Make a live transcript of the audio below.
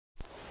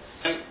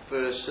for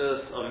a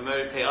shirt of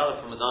Mary Pay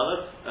Aleph from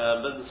Adalef,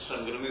 but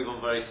I'm going to move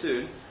on very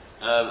soon.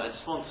 I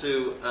just want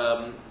to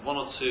one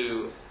or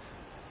two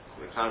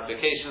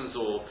clarifications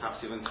or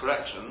perhaps even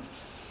corrections.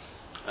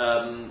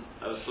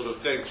 I was sort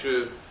of going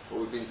through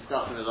what we've been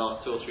discussing the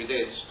last 2 or 3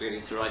 days, just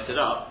beginning to write it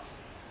up,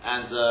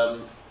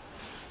 and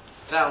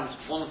found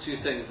one or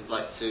two things I'd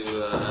like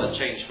to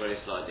change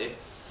very slightly.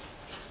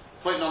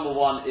 Point number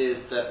one is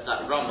that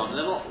Rambam,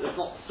 it's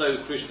not so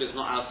crucial because it's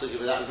not our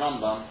subject, but that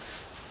Rambam,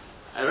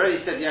 I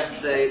already said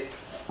yesterday,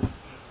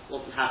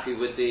 wasn't happy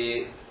with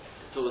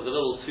so it was a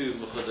little too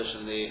mukhadesh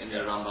in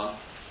the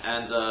Rambam,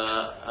 and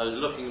I was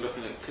looking at,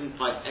 couldn't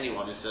find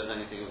anyone who says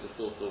anything of the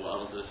sort of what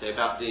I wanted to say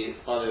about the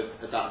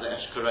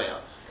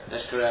Eshkareya.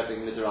 Eshkareya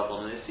being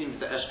Midrabon, and it seems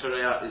that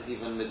Eshkareya is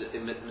even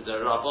Midrabon,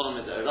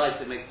 Midrabon,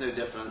 it makes no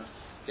difference.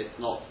 It's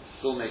not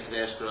still making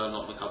the Eshkareya,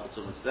 not Makabel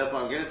Tumas.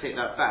 Therefore, I'm going to take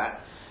that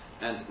back.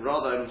 And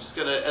rather, I'm just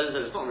going to, as I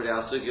said, it's not really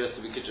our sugya, so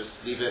we could just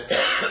leave it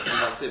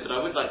and that's it. But I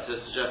would like to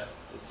suggest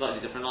a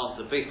slightly different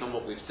answer based on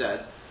what we've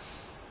said.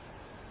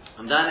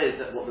 And that is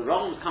that what the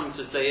Rambam is coming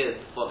to say is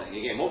the following.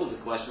 Again, what was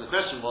the question? The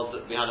question was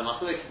that we had a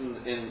machlokes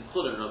in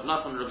Chulin, Rav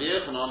Nachman and Rabbi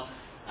Yochanan,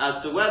 as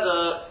to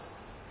whether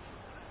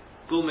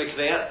Gulme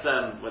Klei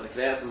Etzem, whether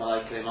Klei Etzem are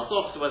like Klei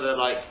Matos, whether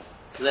like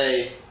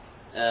Klei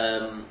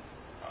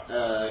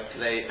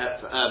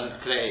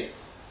Eitz.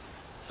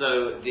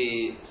 So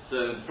the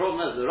problem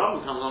is the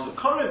Rambam comes along, the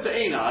Korov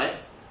Be'enai,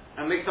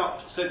 and makes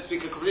up, so to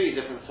speak, a completely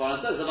different style,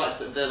 and says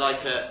they're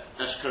like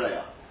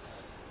Eshkareya.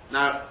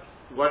 Now,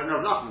 why didn't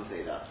Rav Nachman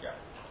say that? Yeah.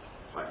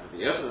 Why didn't Rabbi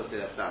Yochanan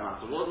say that for that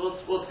matter?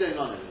 What's going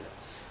on in here?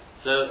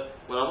 So,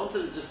 what I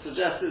wanted to just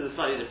suggest is a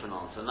slightly different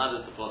answer, and that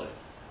is the following.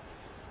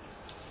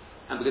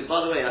 And because,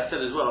 by the way, I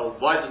said as well,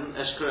 why didn't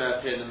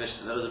Eshkareya appear in the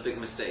Mishnah? That was a big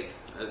mistake.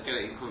 I was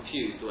getting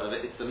confused, or whatever.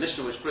 It's the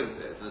Mishnah which brings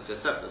it, and the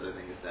Tosefta, I don't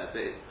think it's there,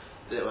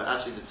 but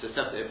actually the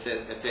Tosefta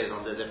appears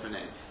under a different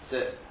name.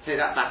 So take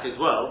that back as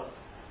well.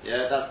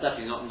 Yeah, that's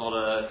definitely not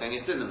a thing.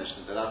 It's in the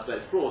Mishnah, but that's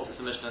where it's brought.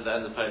 It's a Mishnah at the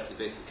end of the post,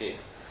 basically.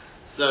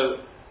 So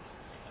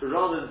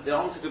rather, the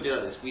answer could be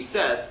like this. We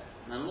said,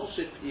 and I'm not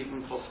sure if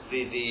even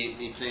possibly the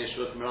Pnei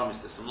Yeshua from Ramis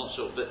this. I'm not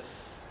sure, but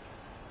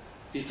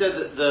he said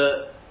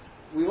that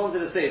we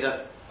wanted to say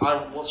that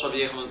what's Rabbi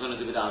Yochanan going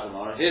to do with our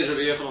Gemara? Here's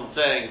Rabbi Yochanan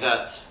saying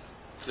that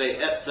Klei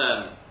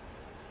Etzem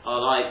are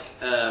like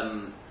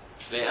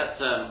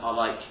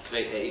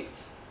Klei Eitz,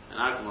 and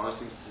our Gemara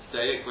seems to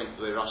say, according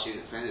to the way Rashi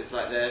explains it, it's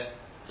like they're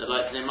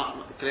like Klei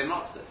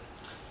Matzah.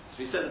 So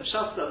we said the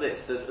Pshat is this: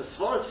 there's a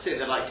svara to say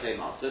they're like Klei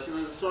Matzah, and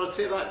there's a svara to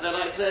say they're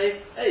like Klei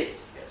Eitz.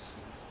 Yes.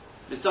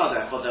 Mitzad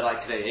Echad they're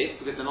like Klei Eitz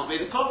because they're not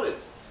made of kovet.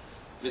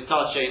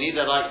 Mitzad Sheni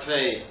they're like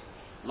Klei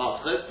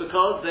Matzah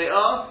because they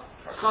are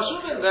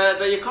Chashudim, they're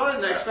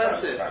Yikorim, they're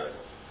expensive.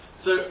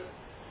 So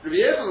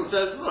Rabbi Yochanan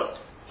says, look,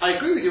 I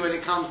agree with you when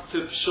it comes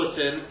to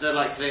Pshutim, they're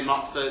like Klei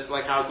Matzah, it's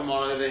like our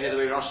Gemara over here, the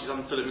way Rashi's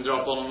on the Tulip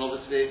Drabonon,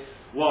 obviously.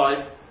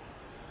 Why?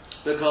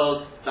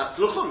 Because that's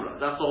Luchumra,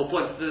 that's the whole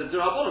point. The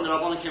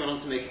Rabbonon came along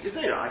to make a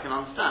Gezerah, I can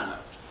understand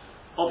that.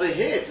 Over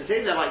here, to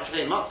say they're like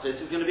Klei Matzah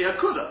is going to be a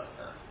Kudah.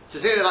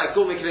 To say they're like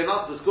Gulme Klei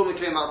Matzah is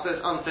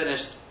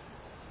unfinished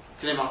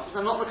Klei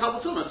Matzah, and not Makabel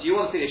Tumas. You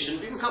want to say they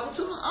shouldn't be Makabel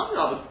Tumas? I'd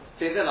rather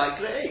say they're like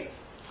Klei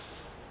Eitz.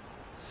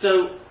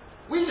 So,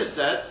 we just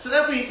said, so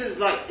therefore he says,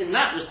 like, in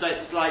that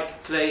respect, it's like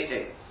Klei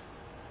Eitz.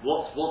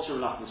 What's your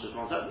Nachman's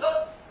response?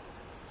 No,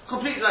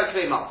 completely like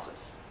Klei Matzah.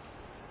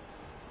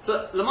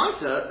 But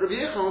Lamaita, Rabbi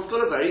Yochanan's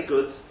got a very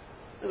good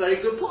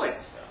point.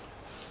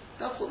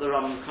 That's what the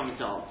Rambam is coming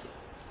to answer.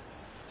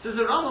 Says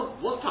the Rambam,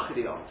 what's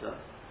the answer?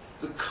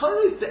 The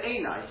Korov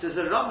Be'enai, says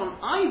the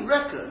Rambam, I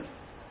reckon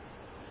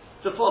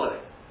the following.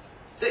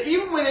 That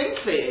even within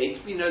Klei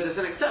Eitz, we know there's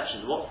an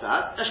exception. What's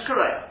that?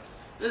 Eshkareya.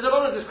 There's a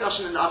lot of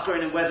discussion in the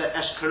Akron whether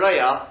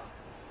Eshkareya,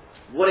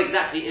 what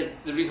exactly is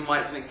the reason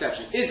why it's an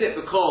exception. Is it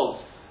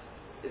because,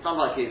 it's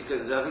unlikely,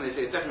 because I think they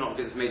say it's definitely not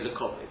because it's made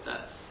L'Kovit.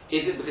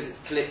 Is it because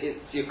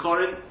it's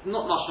Yikorim?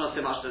 Not mashma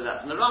so much to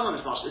that. And the Rambam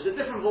is mashma. It's a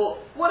different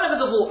vault, whatever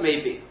the vault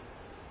may be.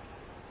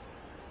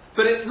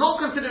 But it's not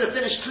considered a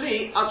finished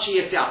Kli,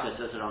 Achi Yisiapis,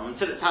 says the Rambam,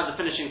 until it's had the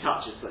finishing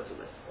touches put to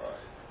it.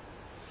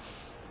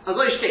 As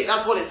I state,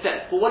 that's what it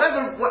says. But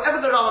whatever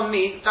the Rambam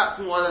means, that's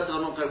more or less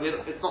I'm not going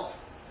with. It's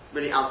not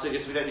really out so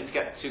good, so we don't need to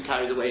get too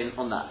carried away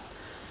on that.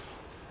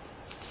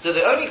 So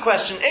the only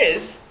question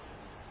is,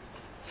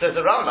 says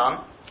the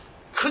Rambam,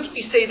 could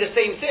we say the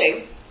same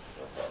thing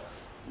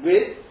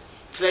with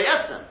Klei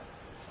Etzem?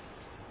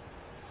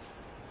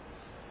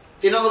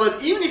 In other words,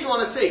 even if you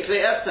want to say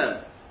Klei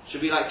Etzem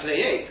should be like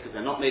Klei Eitz, because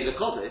they're not made of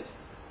kovet,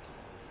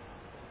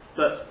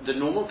 but the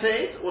normal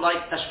Klei Eitz, or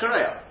like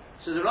Eshkareya.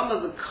 So the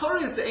Rambam, the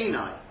Korov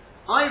Be'enai,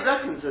 I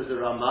reckon, says the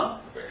Rambam,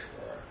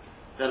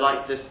 they're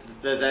like this.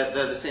 They're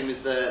the same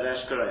as the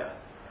Eshkareya.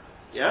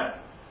 Yeah.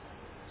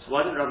 So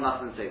why didn't Rav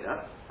Nachman say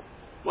that?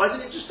 Why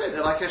didn't he just say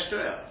they're like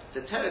Eshkareya?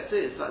 The teretz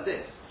is like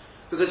this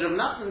because Rav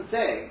Nachman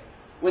saying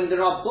when the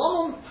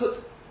Rabbanon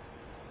put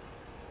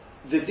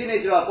the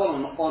Dinei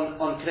Rabbanon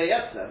on Klei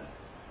Etzem,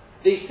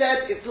 they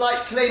said it's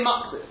like Klei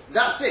Matzah.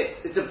 That's it.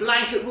 It's a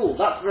blanket rule.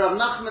 That's Rav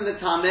Nachman the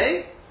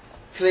Tamei.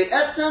 Klei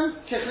Etzem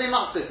ke Klei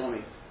Matzah on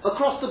me.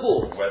 across the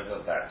board.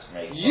 Whether that's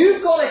made.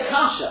 You've got a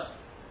kasha.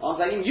 I'm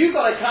saying you've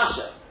got a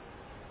kasha.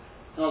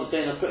 No,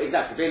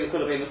 exactly. Bein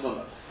l'kula, bein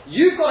l'chumra.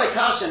 You've got a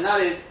kasha, and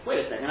that is.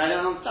 Wait a second. I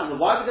don't understand.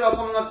 Why would the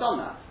Rabbanon have done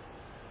that?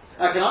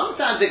 I can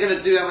understand they're going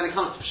to do that when it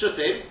comes to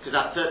pshutim, because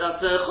that's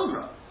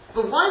chumra.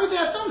 But why would they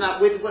have done that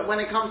when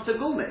it comes to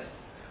gulmis?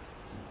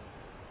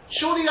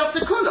 Surely that's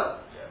a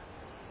kula.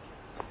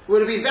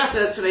 Would it be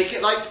better to make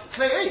it like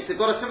clay 8? They've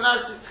got a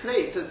similarity to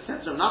clay 8 to the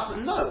sense of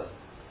nothing? No.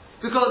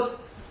 Because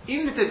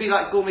even if they'd be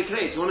like Gourmet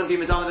clay 8, you want to be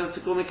Madama to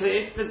Gourmet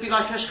clay 8, they'd be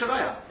like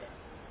Eshkaraya.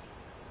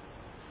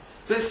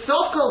 But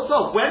Sof Kol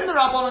Sof, when the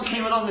Rabbanon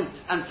came along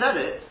and said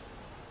it,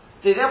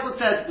 they therefore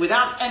said,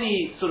 without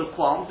any sort of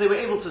qualms, they were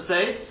able to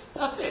say,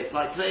 that's it,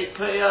 like clay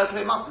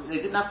mustard.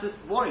 They didn't have to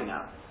worry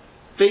now.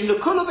 Bein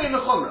l'kula, bein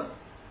l'chumra.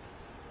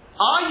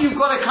 You've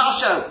got a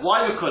kasha,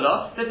 why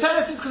l'kula? They tell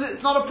us it's because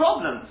it's not a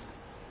problem.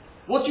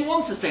 What do you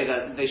want to say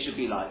that they should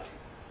be like?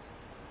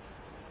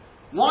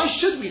 Why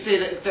should we say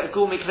that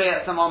Gourmet clay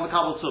at Samar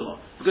Makabal Tumah?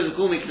 Because of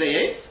Gourmet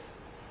clay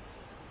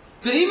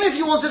 8? But even if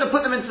you wanted to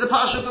put them into the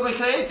Parasha of Gourmet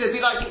clay 8, they'd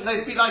be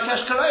like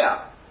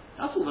Eshkaraya.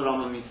 That's all the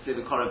Rambam means to say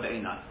the Korah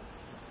Be'inai.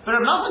 But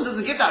Rav Nachman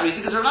doesn't give that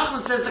reason, because Rav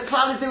Nachman says the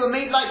klal is they were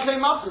made like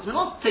clay masters. We're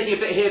not taking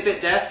a bit here, a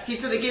bit there.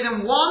 He said they gave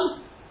them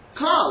one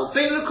klal,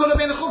 Bein l'kula,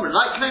 bein l'chumra,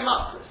 like clay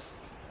masters.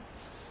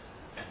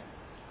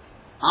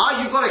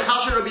 You've got a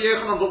kasha Rabbi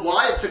Yochanan, but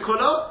why? It's a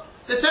kula?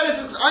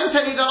 I'm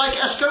telling you they're like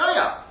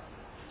Eshkaraya.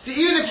 See,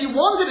 even if you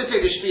wanted to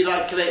say they should be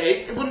like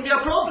clay 8, it wouldn't be a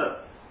problem.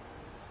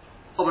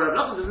 Oh, but Rav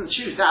Nachman doesn't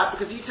choose that,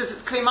 because he says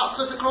it's clay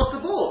masters across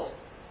the board.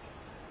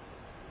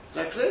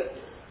 Is that clear?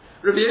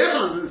 Rabbi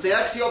Yochanan doesn't say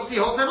that, because he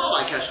obviously holds they're not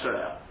like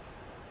Eshkaraya.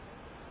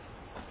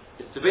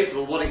 It's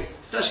debatable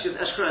especially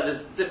because Eshkaraya,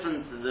 there's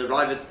different, the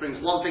Ravid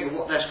brings one thing of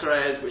what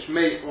Eshkaraya is, which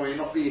may or may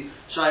not be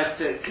shaykh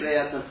to Klei.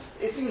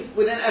 It seems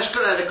within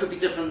Eshkaraya there could be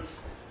different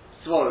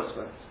svaros.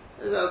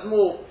 There's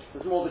more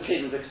the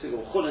Kedin Dixig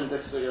or Chulin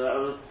Dixig,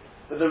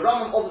 but the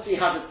Rambam obviously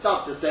has its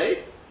stuff to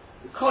say,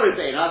 the Korah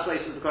Be'inai, that's why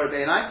he says the Korah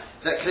Be'inai,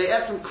 that Klei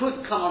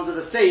could come under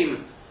the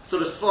same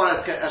sort of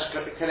svara as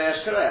Klei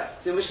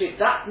Eshkaraya. So in which case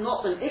that's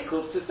not an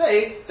ikkuv to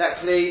say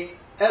that Klei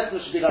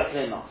Ezra should be like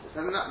clay masters.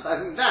 I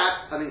think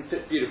that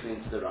fits beautifully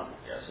into the Rambam.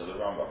 Yeah, so the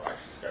Rambam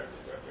actually goes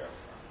with Rabbi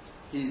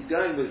Yochanan. He's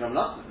going with Rav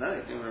Nachman. No,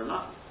 he's going with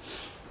Rav Nachman.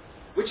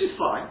 Which is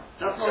fine.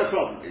 That's not a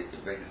problem.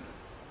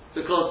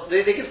 Because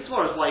they give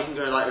Svaras why you can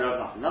go like Rav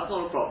Nachman. That's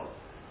not a problem.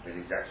 But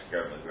he's actually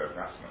going with Rav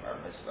Nachman. I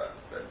missed that.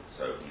 But,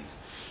 so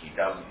he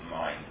doesn't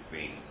mind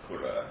being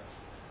kula.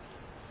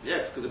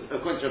 Yes, because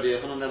according to Rabbi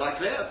Yochanan, they're like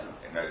clay.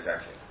 No,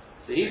 exactly.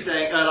 So he's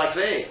saying, like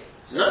clay.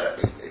 So no,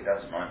 it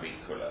doesn't mind being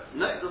kula.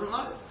 No, it doesn't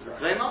mind. Right.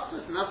 Clay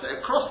masters, and that's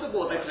it. Across the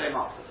board, they're clay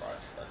masters. Right.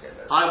 Okay.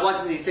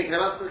 Why didn't he think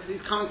about it? Because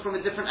he's coming from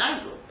a different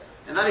angle,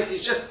 and that is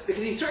he's just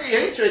because he threw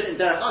it in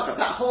Derech Agav.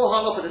 That whole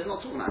halacha is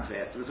not talking about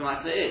clay. It's talking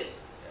about clay.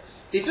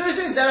 He threw it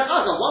in Derech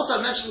Agav. Once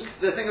I mentioned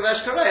the thing of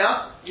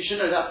Eshkaraya, you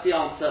should know that's the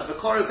answer. For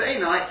Korah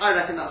Be'inai, I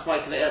reckon that's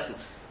why clay etzem.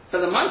 For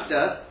the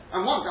Meister,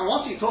 and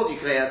once he told you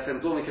clay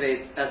etzem, Gourmet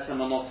clay etzem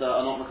are not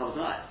makabel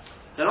tonight.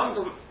 The Rambam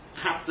doesn't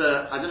have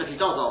to, I don't know if he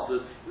does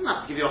afterwards, he doesn't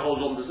have to give you a whole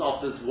lumdus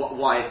afterwards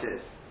why it is.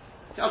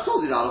 See, I've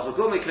told you that, for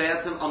Gourmet clay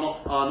etzem are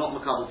not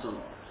makabel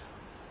tonight.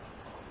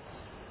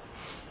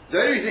 The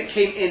only reason it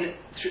came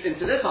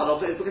into this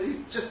halacha is because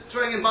he's just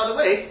throwing in, by the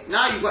way,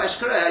 now you've got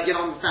Eshkaraya, you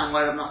don't understand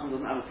why Rav Nachman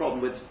doesn't have a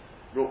problem with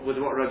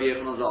what Rabbi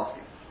Yochanan is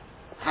asking.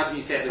 How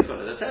can you say it with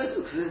Chumrah?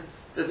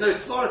 There's no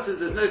svaras,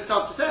 there's no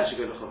stuff to say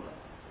Eshkaraya Chumrah.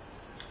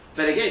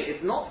 But again,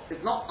 it's not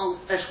on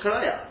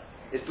Eshkaraya.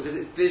 It's because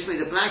it's traditionally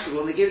the blanket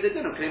rule, and they gave it a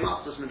dinner, came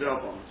up to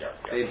Shmedrabon.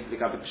 Bein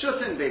Ligabe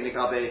Pshutin, Bein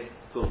Ligabe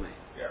Gourmet.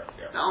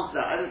 Now, answer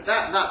that.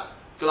 That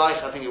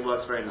Gleich, I think it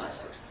works very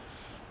nicely.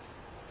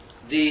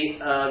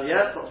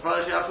 Got the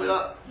Friday after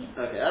that?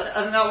 Okay,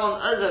 and that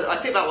one, I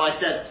think that what I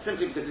said,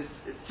 simply because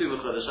it's too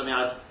Chudash. I mean,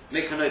 I'd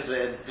make a note of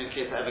it in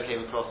case I ever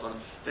came across one.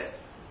 But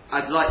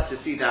I'd like to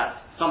see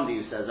that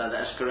somebody who says that the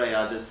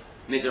Eshkaraya is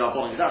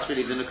Midrabon, because that's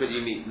really the Nukud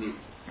you meet.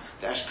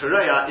 The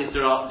Eshkaraya is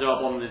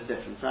Derabon is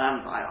different. So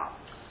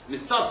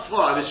Mitzad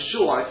Tvor, I was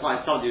sure I'd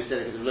find somebody who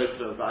said it because of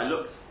local, but I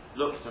looked,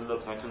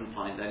 I couldn't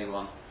find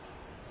anyone.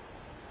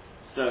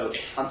 So,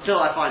 until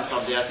I find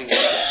somebody, I think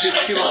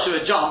it's too much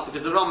to a jump,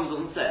 because the Rambam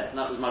doesn't say it, and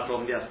that was my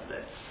problem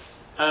yesterday.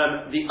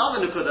 The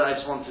other Nukud that I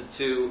just wanted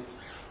to,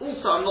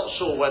 also I'm not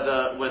sure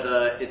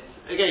whether it's,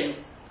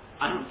 again,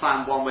 I haven't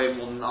found one way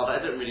more than the other, I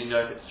don't really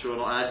know if it's true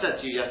or not, and I said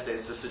to you yesterday,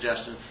 it's a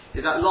suggestion,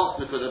 is that last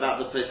Nukud about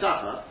the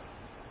Pesachah.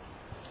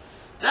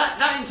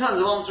 That in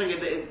terms of answering it,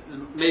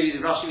 maybe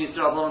the Rashi needs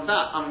to rub on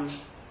that, I'm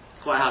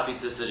quite happy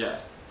to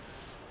suggest.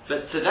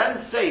 But to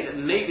then say that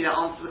maybe that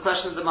answers the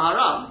question of the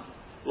Maharam,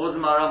 what was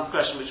the Maharam's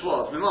question, which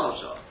was,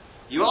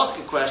 you ask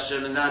a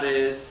question, and that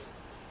is,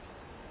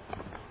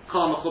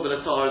 Kol Mechubel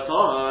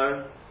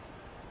Tahor,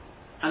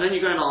 and then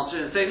you go and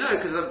answer it and say, no,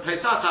 because the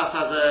Pesach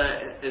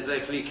is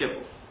a Kli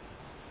Kibbutz.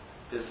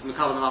 It's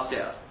Mekalim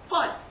Mafteah.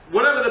 Fine.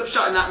 Whatever the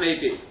Pshat in that may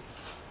be.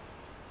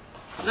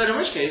 Then in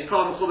which case,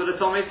 Kol Mechubel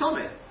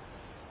Tomei.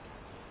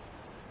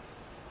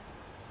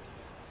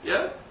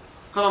 Yeah?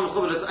 Kolam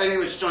Mechuber, only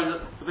which joins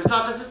the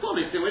Pesachas is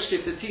Tommy, so in which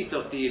case the teeth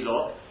of the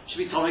lot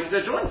should be Tommy because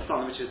they're joined to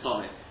something which is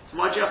Tommy. So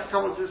why do you have to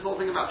come up with this whole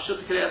thing about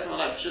Pshuti Klei Etzem,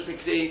 like Pshuti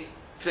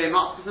Klei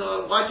Mak?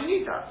 Why do you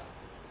need that?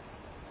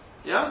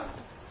 Yeah?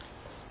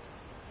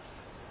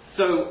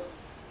 So,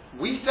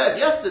 we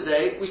said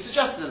yesterday, we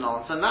suggested an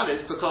answer, and that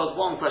is because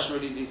one question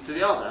really leads to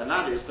the other, and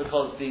that is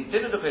because the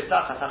din of the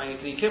Pesachas having a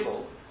Kli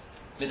Kibbul,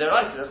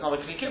 Midaraita, that's not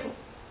a Kli Kibbul.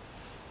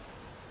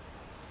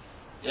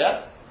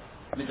 Yeah?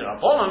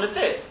 Midarabon it's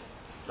it.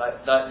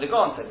 Like the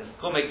Gaon said,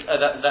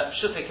 that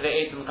Pshuti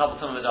Klei Etzem Kabul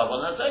Tumah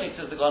Midarabon, that's only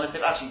because the Gaon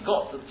they've actually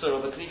got the Tzur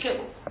of a Kli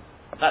Kibbul.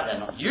 That they're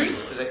not used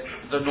to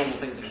the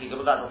normal things of Kli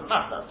Kibbul, that doesn't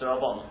matter, that's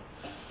Darabon.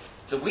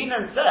 So we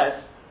then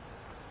said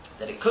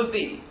that it could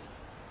be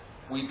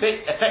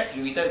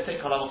effectively we don't say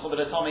Kolam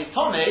Mechuber Tommy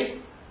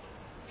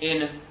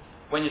in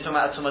when you're talking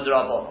about a Tumah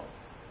Darabon.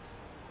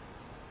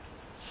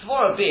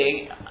 Svara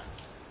being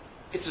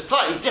it's a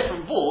slightly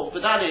different vault, but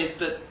that is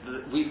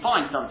that we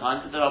find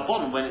sometimes that there are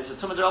Darabon when it's a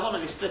Tumah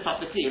Darabon they split up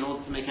the key in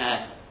order to make a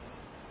haircut.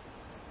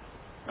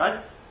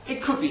 Right?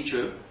 It could be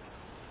true.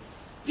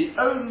 The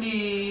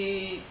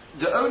only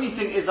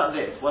thing is like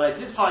this. What I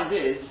did find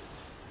is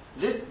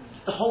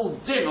the whole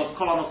din of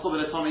Kolam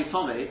Mechuber Tommy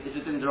is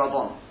a din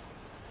Darabon.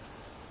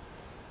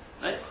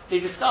 Right? They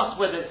discuss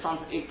whether it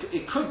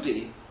could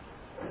be,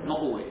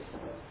 not always.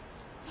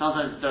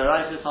 Sometimes it's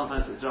D'oraisa,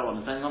 sometimes it's Darabon,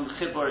 depending on the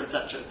Chibur,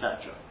 etc.,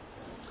 etc.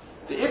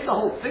 But if the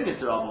whole thing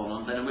is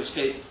Darabon, then in which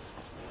case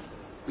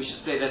we should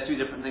say there are two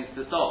different things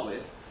to start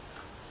with,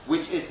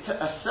 which is to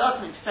a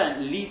certain extent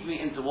leads me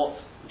into what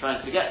I'm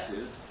trying to get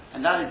to,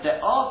 and that is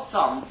there are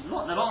some,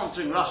 they're not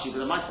answering Rashi,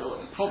 but they might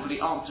probably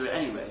answer it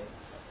anyway.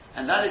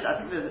 And that is, I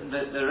think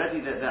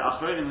the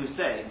Achronim who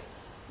say,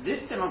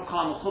 this thing of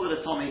Kolam Mechuber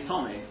Tommy,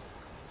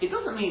 it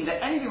doesn't mean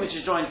that anything which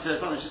is joined to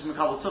something which is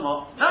Makabel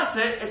Tumah, that's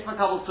it, it's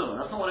Makabel Tumah.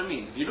 That's not what it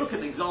means. If you look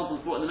at the examples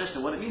brought in the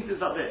Mishnah, what it means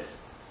is like this.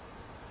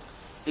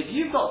 If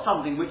you've got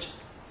something which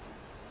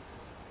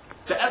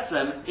the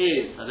Etzem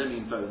is, I don't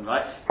mean bone,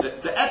 right?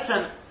 The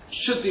Etzem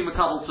should be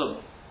Makabel Tumah,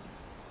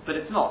 but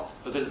it's not,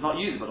 because it's not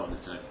usable on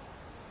its own.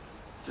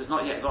 So it's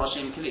not yet got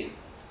Hashem Kli.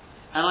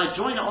 And I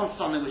join it on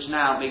something which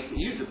now makes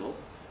it usable,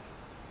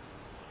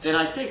 then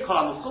I say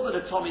Kolam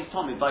Mechuber Tommy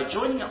by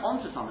joining it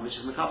onto something which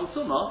is Makabel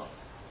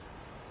Tumah,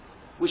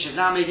 which has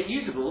now made it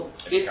usable,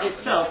 it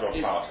itself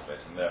is part of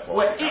it, and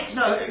therefore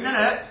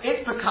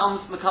it becomes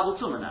Makabel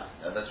Tumah now.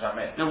 No, that's what I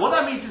mean. Now what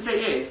that means to say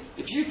is,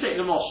 if you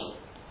take the Moshel,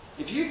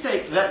 if you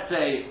take, let's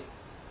say,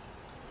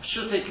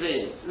 Shutei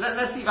Klei,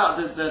 let's leave out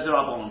the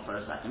Darabonon for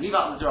a second, leave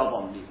out the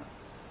Darabonon even,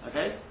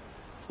 okay?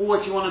 Or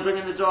if you want to bring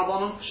in the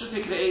Darabonon,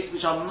 Shutei Klei,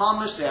 which are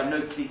mamish, they have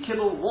no Kli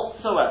Kibbul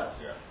whatsoever.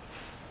 Yeah.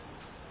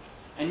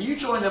 And you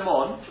join them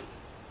on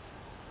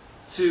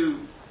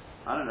to,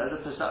 I don't know,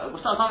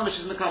 something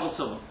which is Makabel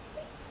Tumah.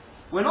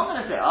 We're not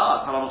going to say,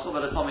 Kolam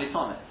Mechuber Tommy.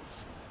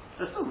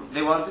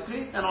 They weren't a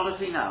Kli, they're not a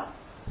Kli now.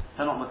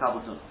 They're not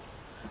Makabel Tumah.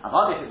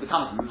 But if it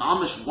becomes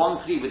mamish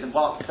one Kli with them,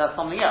 well, that's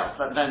something else,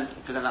 because then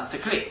that's a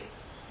Kli.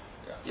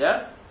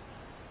 Yeah?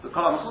 But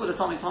Kolam Mechuber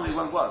Tommy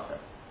won't work then.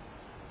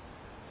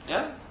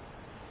 Yeah?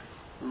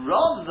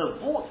 Rather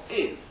the thought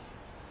is,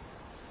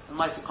 the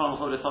Ma'aseh Kolam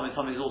Mechuber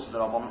Tommy is also the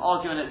Rabban.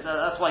 Arguing it,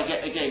 that's why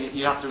again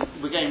you have to go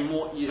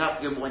more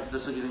into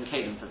the Sugis and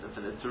Kalim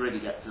to really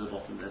get to the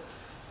bottom of this.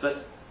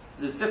 But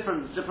there's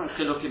different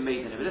chilukim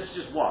made in it, but this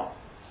is just one.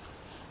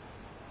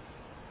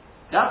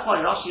 That's why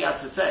Rashi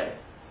had to say,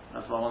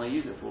 that's what I want to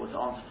use it for, to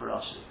answer for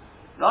Rashi.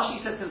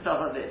 Rashi said to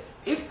himself like this: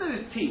 if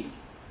those teeth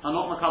are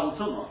not Makabel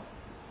Tumah,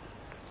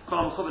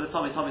 Kolam Mechuber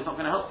Tommy is not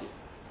going to help you.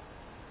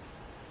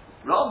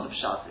 Rather the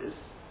Pshat is,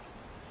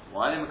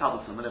 why are they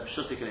Makabel Tumah? They're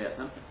Pshuti Klei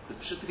Etzem. The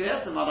Pshuti Klei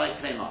Etzem are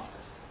like Klei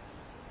Mafkos.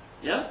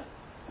 Yeah?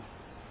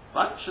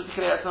 Right? Pshuti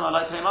Klei Etzem are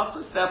like Klei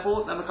Mafkos,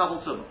 therefore they're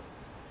Makabel Tumah.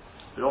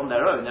 But on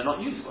their own, they're not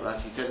usable,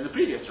 as he said in the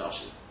previous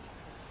Rashi.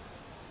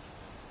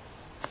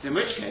 In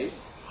which case,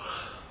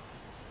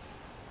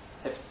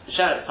 if the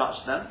Sheret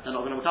touched them, they're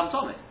not going to become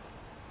Tommy.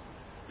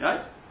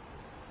 Right?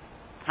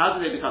 How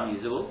do they become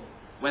usable?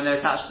 When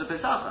they're attached to the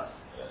Pesachas.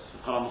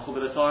 Kolam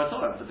Mechuber Torah,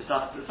 the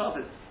Pesachas itself.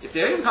 If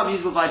they only become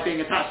usable by being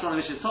attached to something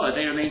which is Torah,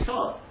 they remain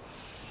Torah.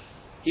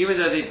 Even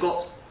though they've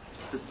got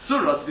the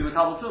Tzurah to be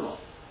Makabel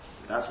Tumah.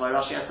 That's why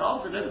Rashi has to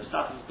answer, no, the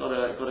Pesachas has got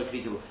a Kli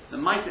Kibbul. The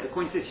Ma'aseh,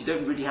 according to this, you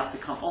don't really have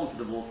to come onto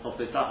the vault of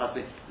the Pesachas.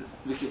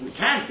 We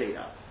can say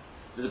that.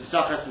 The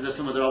Pesachas is a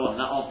Tumah D'Rabbanan,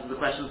 that answers the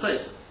question of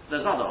Tosfos.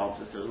 There's other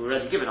answers to it. We've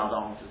already given other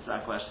answers to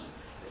that question.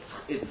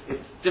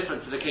 It's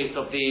different to the case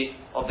of the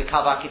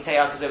Kavah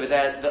Kiteah, because over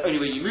there, the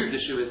only way you move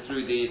the shoe is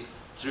through the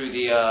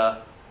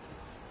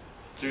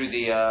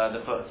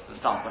foot, the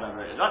stump,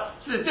 whatever it is. Right?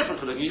 So there's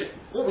different.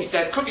 What we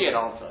said could be an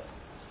answer.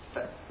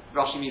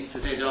 Rashi means to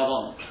say the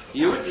Rabbanon.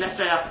 You wouldn't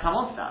necessarily have to come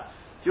on to that.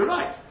 You're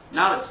right.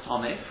 Now it's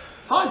Tommy.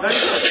 Fine, very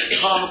good.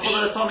 Kolam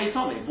Mechuber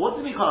Tommy. What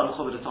do you mean Kolam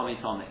Mechuber Tommy?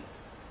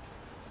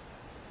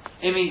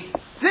 It means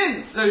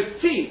since those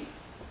teeth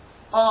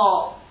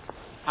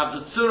have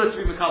the tzura to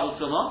be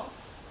Makabel Tumah,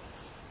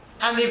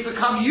 and they've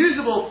become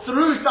usable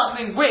through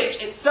something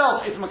which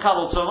itself is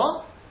Makabel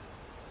Tumah,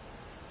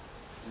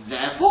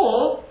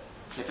 therefore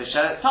If a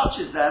sheretz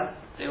touches them,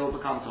 they will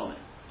become Tommy.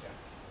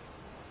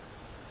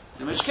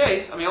 In which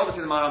case, I mean,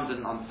 obviously the Maharam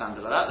didn't understand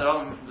it like that.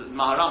 The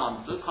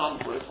Maharam understood,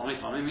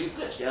 Tommy means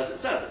literally as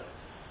it says it.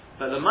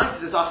 But the might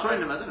there's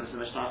Achronim, I don't know if it's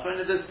the Mishnah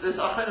Achronim, there's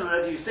Achronim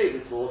wherever you say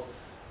this for.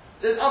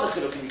 There's other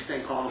chilukim you can say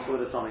in Kohan for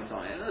the Tommy.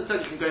 And so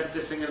you can go into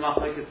this thing in the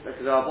Machloek,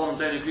 because our Bonim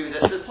don't agree with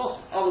it. There's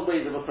other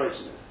ways of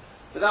approaching it.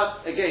 But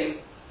that,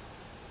 again,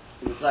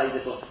 is slightly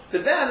different.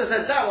 But then, as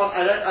I said, that one,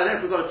 I don't know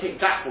if we've got to take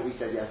back what we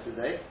said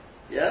yesterday.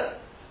 Yeah?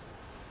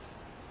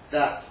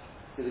 That,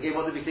 because again,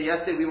 what did we say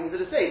yesterday? We wanted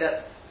to say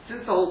that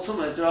since the whole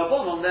Tumah is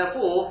D'Rabbanan,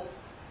 therefore,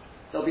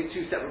 there'll be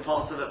two separate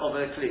parts of a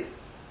Kli.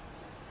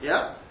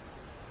 Yeah?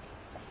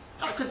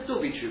 That could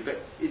still be true, but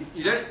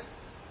you don't.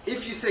 If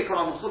you say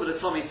Kolam Chubba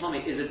Tommy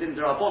is a din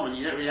D'Rabbanan,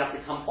 you don't really have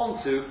to come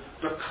onto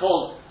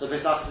because the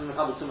V'sachas and the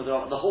Kabbalah Tumah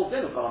D'Rabbanan. The whole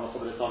din of Kolam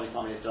Chubba Tommy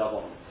is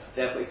D'Rabbanan.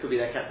 Therefore, it could be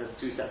they're kept as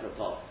two separate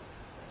parts.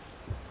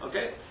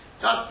 Okay,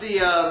 that's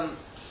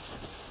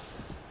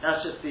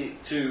just the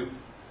two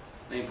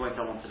main points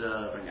I wanted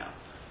to bring out.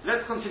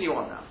 Let's continue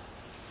on now.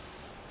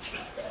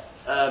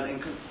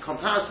 In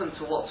comparison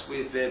to what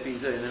we've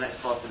been doing, the next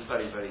part is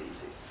very, very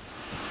easy.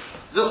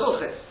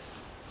 Zuchuchis.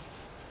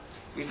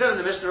 We said in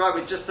the Mishnah, right,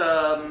 we're just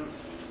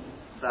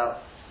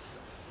about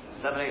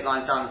 7-8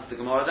 lines down to the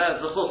Gemara there,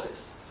 Zuchuchis.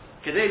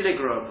 Kedei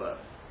Ligroba.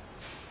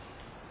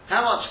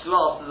 How much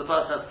glass does a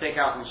person have to take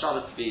out on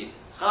Shabbos to be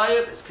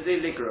chayiv? It's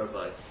Kedei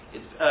Ligroba.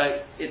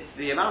 It's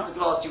the amount of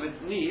glass you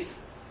would need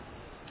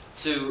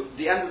to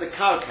the end of the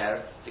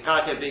karker,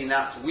 being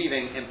that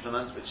weaving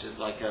implement, which is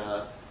like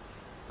a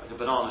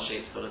banana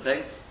shaped sort of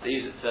thing. They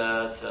use it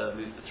to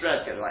move the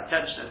thread, get the right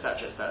tension,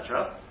 etc.,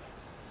 etc.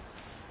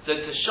 So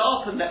to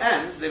sharpen the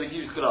end, they would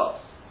use glass.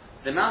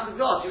 The amount of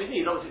glass you would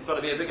need, obviously it's got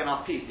to be a big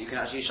enough piece you can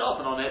actually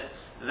sharpen on it.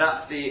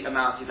 That's the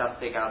amount you'd have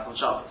to take out on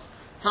Shabbos.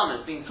 Tana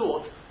is being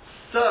taught,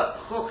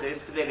 well,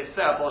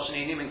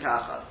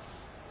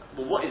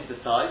 what is the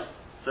size?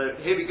 So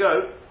here we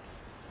go.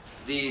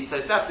 The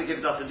Tosefta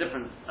gives us a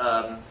different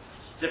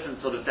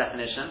sort of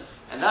definition,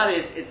 and that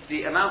is it's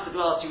the amount of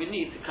glass you would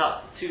need to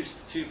cut two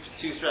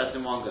threads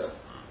in one go.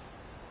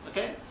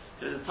 Okay,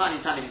 so there's a tiny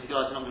piece of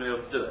glass, you're not going to be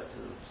able to do it.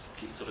 It'll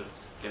keep sort of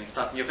getting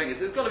stuck in your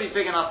fingers. It's got to be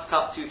big enough to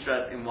cut two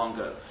threads in one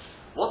go.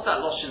 What's that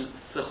loshin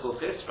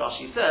tzuchuchis?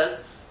 Rashi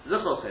says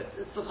tzuchuchis.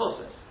 It's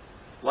tzuchuchis.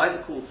 Why is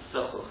it called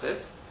tzuchuchis?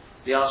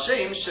 The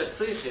Al-Shem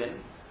Shesichin.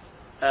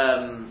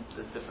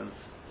 There's different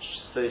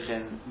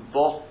Shesichin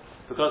both.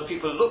 Because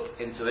people look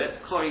into it,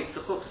 Kori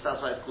Tzuchuchis,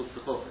 that's why it's called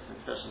Tzuchuchis, in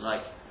expressions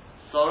like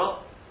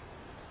Sorah,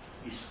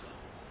 Yisra.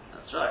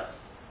 That's right.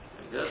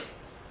 Very good.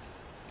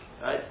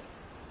 Right?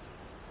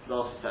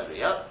 Last February,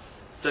 yeah?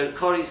 So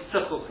Kori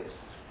Tzuchuchis.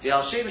 The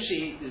Al-Shem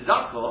Shehi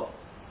Zako,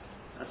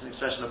 that's an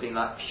expression of being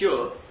like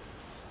pure,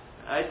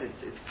 right?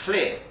 It's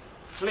clear.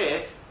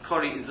 Clear,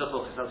 Kori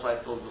Tzuchuchis, that's why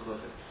it's called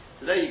Tzuchuchis.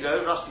 So there you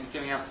go, Rashi is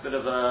giving us a bit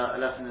of a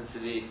lesson into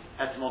the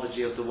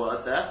etymology of the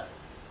word there.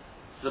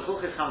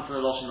 Zuchuchis comes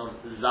from the lotion of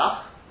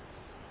zach,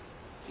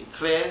 be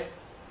clear,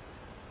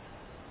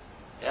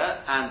 yeah,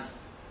 and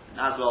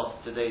Nazlos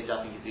today,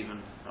 I think, is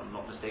even, if I'm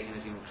not mistaken,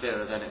 is even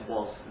clearer than it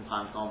was in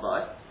times gone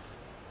by.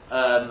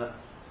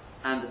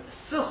 And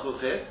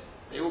Zuchuchis,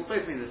 they all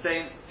both mean the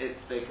same. It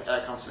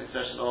comes from the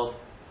expression of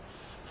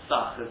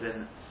sach, as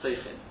in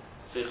seichin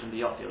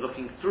biyot. You're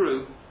looking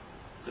through,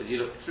 because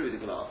you look through the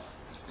glass.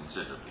 It's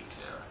considerably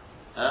clearer.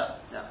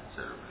 Yeah,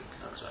 Considerably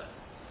clearer. that's right.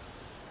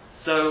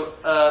 So.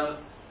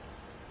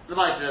 The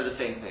might know the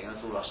same thing,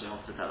 that's all Rashi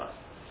wants to tell us.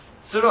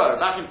 Suror,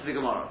 back into the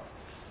Gemara.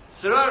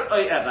 Suror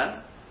oy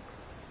evan,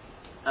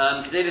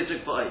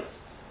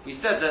 we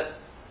said that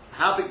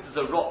how big does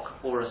a rock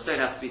or a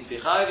stone have to be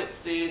chayiv? It's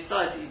the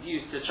size that you'd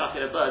use to chuck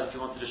at a bird if you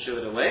wanted to shoo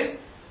it away.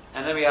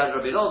 And then we had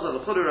Rabbi Loza,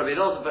 the Chudu Rabbi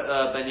Loza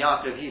ben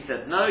Yaakov, he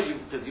said no,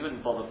 because you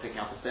wouldn't bother picking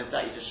up a stone for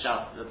that, you just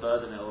shout at the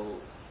bird and it will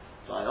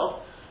fly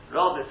off.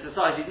 Rather, it's the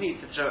size you'd need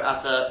to throw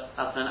at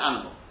an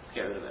animal to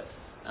get rid of it.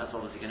 That's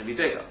obviously going to be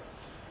bigger.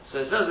 So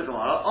it says the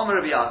Gemara,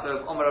 Omer Rabbi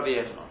Yaakov, Omer Rabbi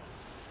Yechanan.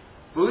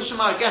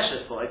 B'ushamar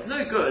geshes for it's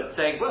no good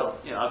saying,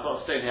 well, I've got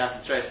a stone here, I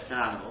can throw it at an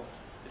animal.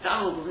 If the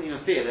animal doesn't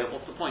even feel it,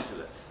 what's the point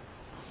of it?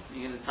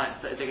 You're going to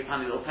take a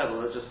tiny little pebble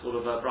and just sort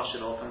of brush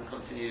it off and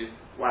continue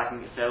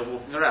wagging its tail,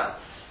 walking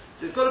around.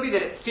 So it's got to be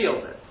that it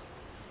feels it.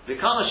 The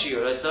Kana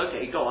Shira, it's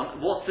okay, go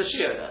on, what's the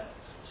Shira then?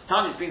 So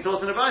Tani's being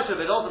taught in the Brayta,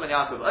 but also when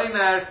Yaakov,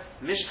 Omer,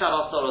 Mishkal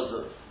Asara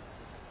Zuz.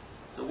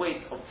 The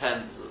weight of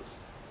 10 Zuz.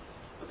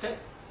 Okay?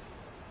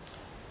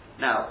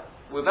 Now,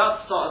 we're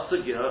about to start a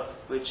sugya,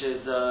 which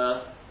is,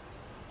 I'm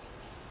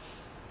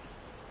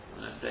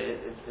going to say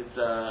it's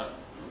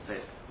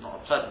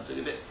not a pleasant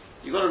sugya, but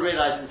you've got to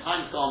realise in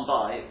times gone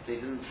by, they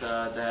didn't,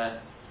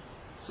 their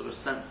sort of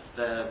sense,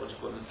 their,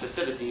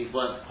 facilities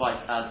weren't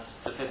quite as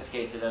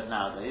sophisticated as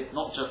nowadays.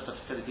 Not just the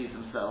facilities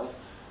themselves,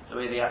 the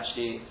way they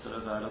actually sort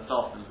of looked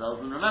after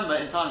themselves. And remember,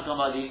 in times gone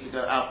by, they used to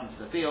go out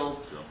into the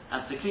field,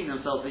 and to clean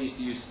themselves, they used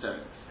to use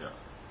stones.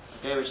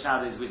 Okay, which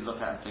nowadays we'd look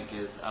at and think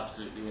is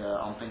absolutely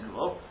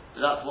unthinkable,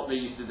 but that's what they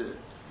used to do.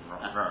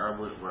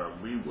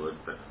 We would,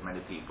 but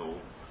many people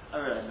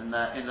really? In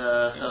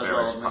the third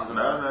world, no,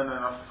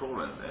 not at all.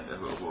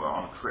 Who are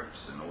on trips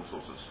in all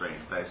sorts of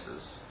strange places.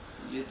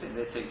 You think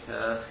they take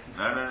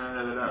No,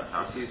 they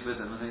don't. issues with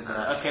them and things like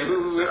that. Okay,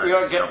 we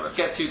won't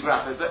get too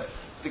graphic, but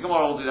the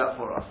Gemara will do that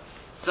for us.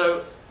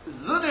 So,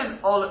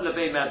 Zunin ol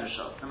lebei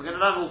medrashah, and we're going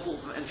to learn all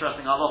sorts of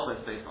interesting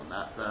halachos based on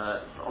that,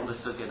 on this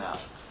sugya now.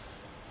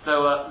 So,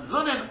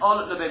 Zunin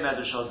ol lebei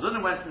medrashah,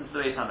 Zunin went into the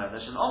Beit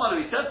HaMedrash, and Omar,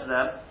 he said to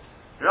them,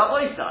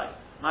 Rabbi Isai,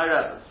 my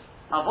rabbis,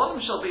 Avonim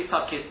shall Beit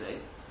HaKisei,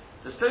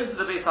 the stones of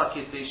the Beit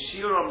HaKisei,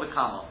 shiuron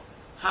b'kama,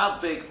 how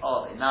big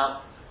are they?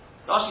 Now,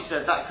 Rashi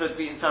says that could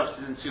be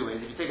interpreted in two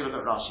ways. If you take a look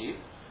at Rashi,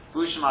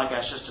 Vushim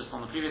Argeshes, just on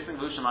the previous thing,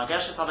 Vushim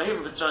Argeshes,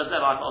 Havahim V'Tzarzeh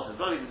V'Akos. It's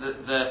got to be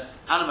the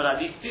animal at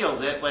least feels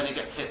it when it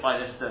gets hit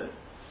by this stone.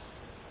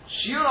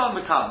 Shiuron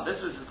B'kam, this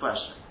was his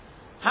question.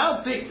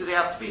 How big do they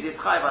have to be, the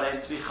Chayv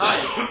Aleim, to be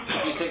Chayv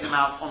if you take them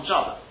out on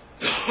Shabbos?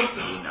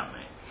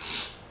 Inami.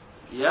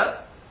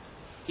 Yeah?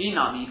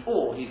 Inami,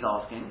 or he's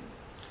asking,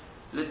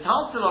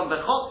 L'talsilon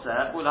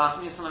b'chotzer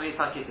u'l'achnis on the Beit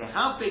HaKisei.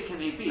 How big can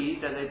they be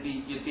that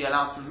you'd be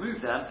allowed to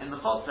move them in the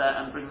chotzer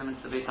and bring them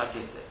into the Beit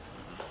HaKisei?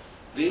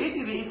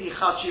 V'idi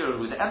chad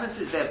shiuru. The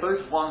evidence is they're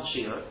both one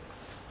shiur.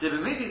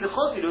 D'b'midi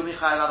d'chotilu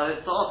michayv ala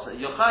his.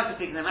 You're chayav to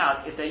take them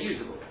out if they're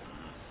usable.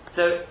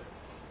 So,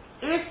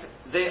 if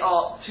they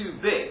are too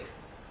big,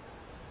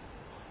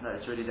 no,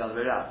 it's really the other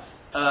way around.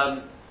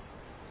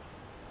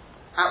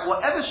 At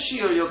whatever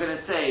shiur you're going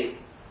to say,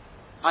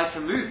 I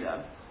can move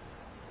them.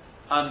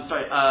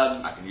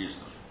 I can use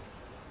them.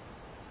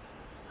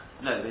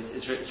 No,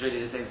 it's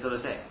really the same sort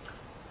of thing.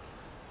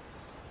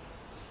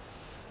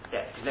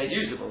 Yeah, because they're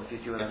usable, if you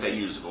see what I mean. If they're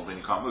usable,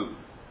 then you can't move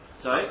them.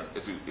 Sorry?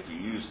 If you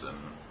use them,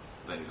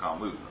 then you can't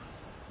move them.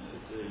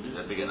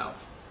 They're big enough.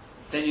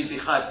 Then you'd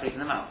be chayav taking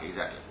them out.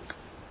 Exactly.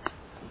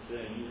 If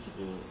they're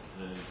usable,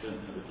 they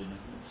don't have a din of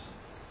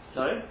muktzah.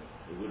 Sorry?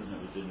 They wouldn't have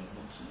a din of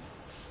muktzah.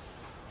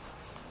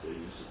 They're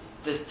usable.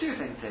 There's two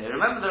things here.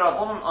 Remember, the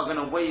Rabbanon are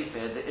going to waive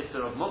here the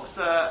Isser of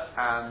Muktzah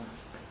and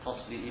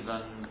possibly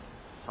even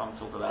some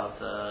talk about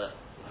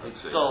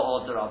Itzor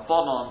or the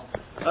Rabbanon.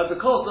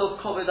 Because of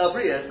Kovid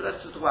Abriya, so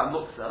let's just talk about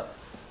Muktzah,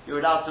 you're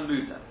allowed to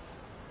move them.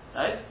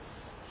 Right?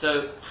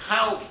 So,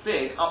 how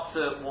big, up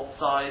to what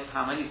size,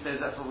 how many stones,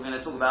 that's what we're going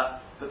to talk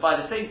about. But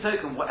by the same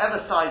token,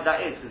 whatever size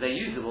that is, because they're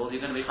usable, you're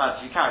going to be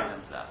chayav to carry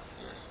them to that.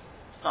 Yes.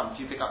 If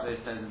you pick up those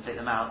stones and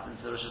take them out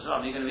into the Rosh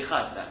Hashanah, you're going to be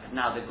chayav to them, because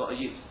now they've got a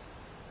use.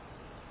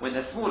 When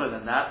they're smaller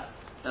than that,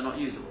 they're not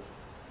usable.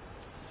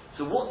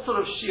 So what sort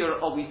of shear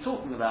are we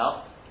talking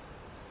about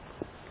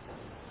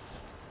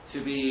to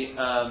be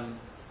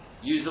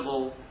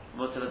usable,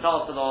 mutar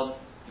adal salon,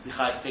 to be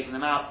chayav taking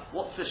them out?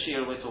 What's the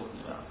shear we're talking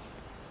about?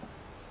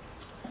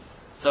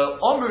 So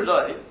Omru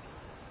Loi,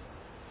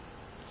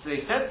 so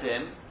they said to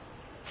him,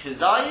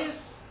 Kizayis,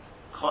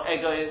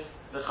 Cho'egois,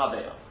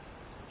 V'chabeah.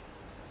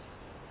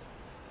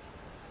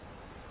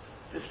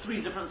 There's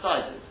three different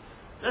sizes.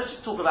 Let's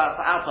just talk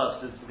about, for our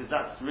purposes, because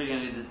that's really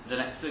only the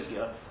next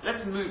sugya.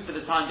 Let's move for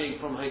the time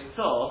being from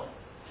Hotzor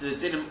to the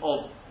dinim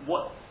of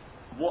what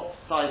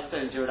size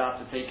stones you're allowed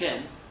to take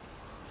in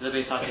to the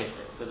Beit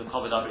HaKisei, for the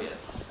Kovid Abriya.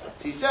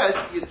 So he says,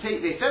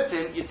 they said to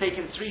him, you're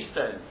taking three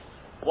stones.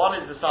 One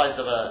is the size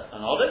of an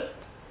olive,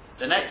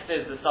 the next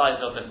is the size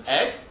of an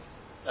egg,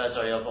 of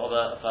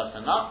a first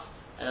a nut,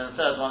 and then the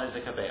third one is a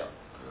kabeah.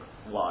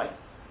 Why?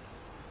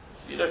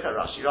 If you look at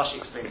Rashi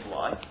explains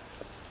why.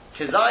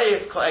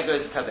 Kizayis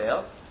ko'egos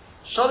kabel,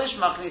 sholish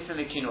machnisin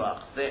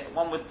lekinuach.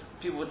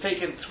 People would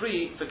take in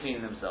three for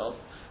cleaning themselves,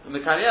 and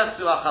would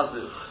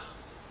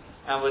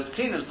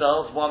clean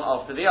themselves one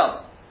after the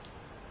other.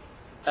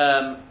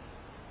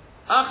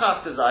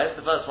 Achas kizayis,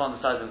 the first one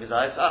the size of a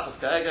kizayis, achas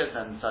ko'egos,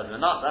 then the size of a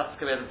nut, achas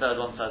kabel, the third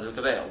one the size of a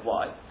kabel.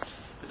 Why?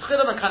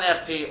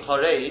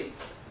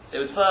 They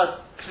would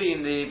first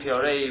clean the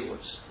piorei, which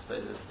I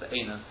suppose is the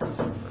anus,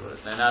 what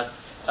it's known as.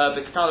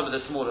 With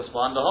the smallest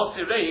one, the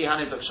hotzi rei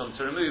hanibukshon,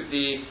 to remove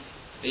the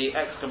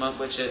excrement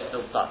which is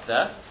still stuck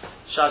there.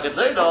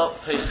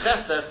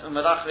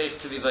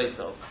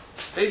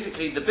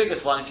 Basically, the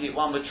biggest one, if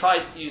one would try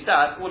to use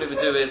that, all it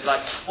would do is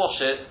like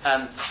squash it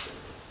and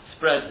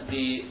spread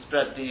the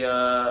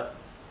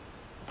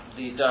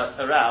dirt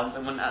around,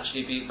 and wouldn't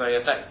actually be very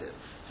effective.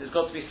 So it's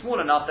got to be small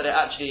enough that it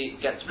actually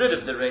gets rid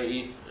of the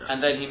rei,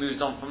 and then he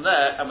moves on from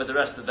there, and with the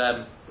rest of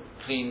them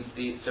cleans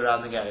the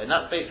surrounding area. And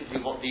that's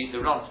basically what the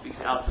Ram speaks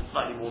out in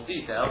slightly more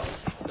detail.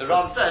 The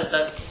Ram says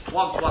that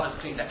once one has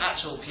cleaned the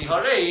actual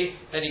piharei,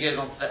 then he goes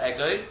on to the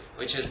ego,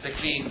 which is to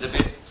clean the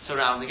bit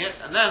surrounding it,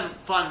 and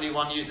then finally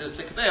one uses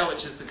the kabel,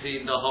 which is to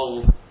clean the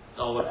whole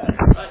area.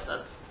 Right?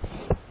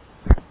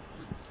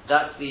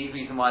 That's the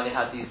reason why they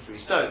had these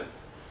three stones.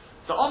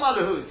 So Omar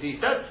Lahuz, he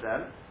said to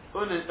them,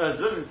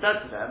 Zunin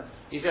said to them,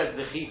 he says,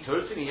 the chi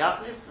tursin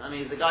yasnis. I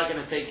mean, is the guy going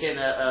to take in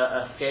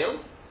a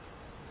scale?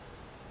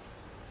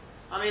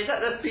 I mean,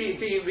 let's be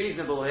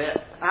reasonable here.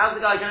 How's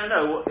the guy going to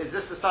know? Is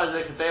this the size of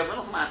the conveyor? We're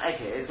not talking about an egg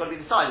here. It's got to be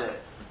the size of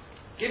it.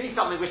 Give me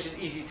something which is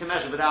easy to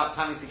measure without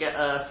having to get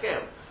a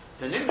scale.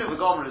 So Nimnu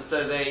v'Gomer,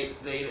 so they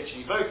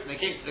literally both, and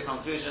they came to the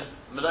conclusion,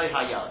 Malay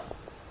Hayad.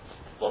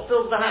 What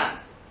fills the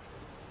hand?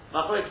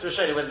 Machlokes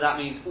Rishonim whether that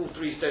means all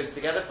three stones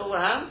together fill the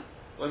hand,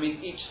 or it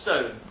means each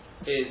stone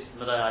is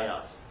Madai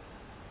Hayad.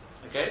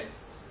 Okay?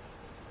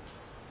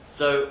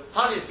 So,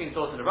 Tanya has been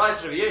taught in the right,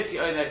 Rabbi Yossi,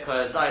 Omer,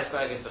 Koyazayas,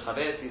 Koyagas,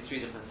 Bechavetz, these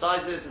three different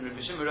sizes, and Rabbi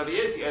Shimon, Rabbi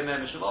Yossi,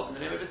 Omer, Mishnah, in the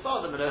name of his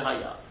father, Madai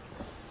Hayad.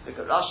 Look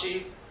at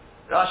Rashi.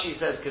 Rashi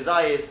says,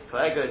 Kazayas,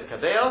 Koyagas,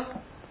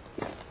 Kabeo.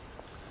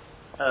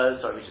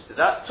 Sorry, we just did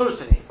that.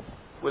 Tursini.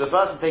 Will a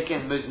person take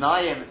in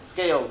Muznayim,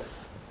 scales,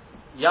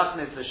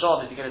 Yachnis,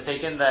 Lishov, is he going to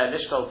take in their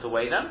Lishkol to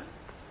weigh them?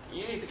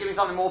 You need to give me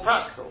something more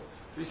practical.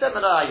 So we said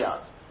Madai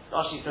Hayad.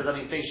 Rashi says,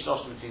 say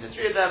Shlosh between the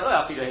three of them,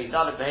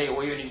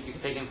 or even you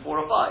can take in 4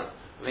 or 5.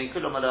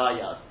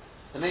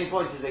 The main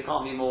point is they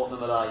can't be more than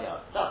Madai.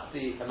 That's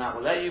the amount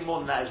we'll let you. More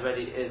than that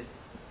is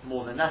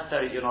more than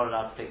necessary. You're not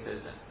allowed to take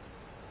those in.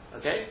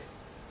 Okay?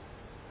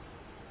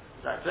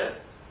 Is that clear?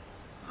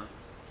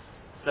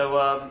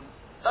 So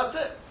that's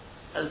it.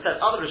 As I said,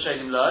 other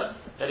Rishonim learn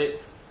that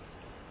it's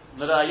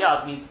Madai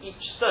means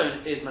each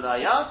stone is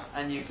Madai,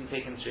 and you can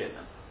take in 3 of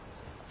them.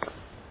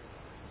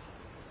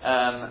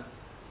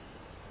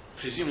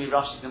 Presumably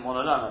Rashi didn't want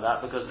to learn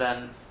that because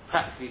then,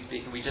 practically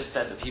speaking, we just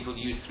said that people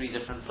use 3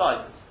 different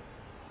sizes.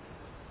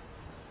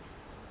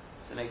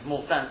 So it makes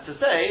more sense to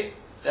say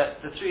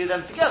that the 3 of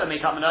them together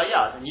make up Madai,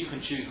 and you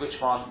can choose which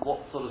one,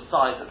 what sort of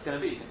size that's going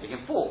to be. You can take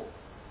in 4,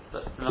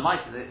 but in the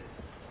mice of it,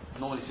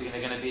 normally speaking,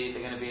 they're going to be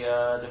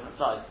a different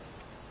size.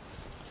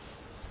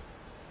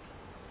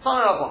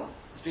 Tana Rabban,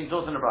 it's been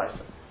taught in the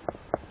Brisa.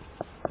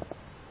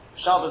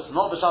 Shabbos,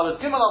 not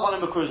b'Shabbos, Gimel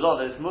Avonim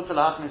B'Kurzodes, Mutar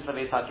L'Hachnis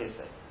L'Veit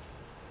HaKesei.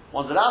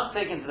 One's allowed to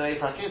take into the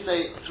Veit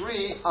HaKesei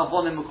 3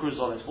 Avonim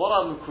B'Kurzodes. What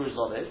are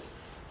B'Kurzodes?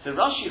 So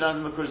Rashi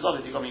learns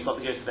B'Kurzodes, you've got to go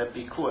to their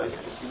Bikur.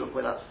 If you look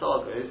where that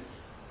star goes,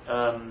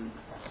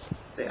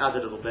 they add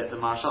a little bit. The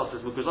Marshal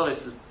says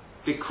B'Kurzodes is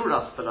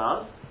Bikuras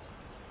Palaz,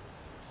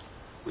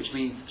 which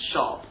means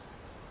sharp.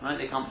 Right?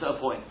 They come to a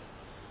point.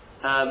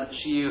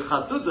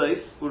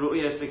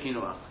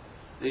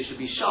 They should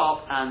be sharp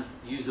and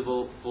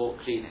usable for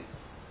cleaning.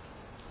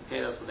 Okay,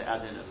 that's what they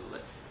add in a little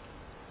bit.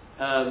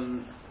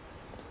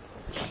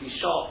 Should be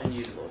sharp and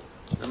usable.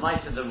 The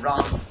mice of the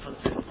Ram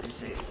puts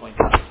it point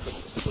out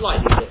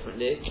slightly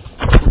differently.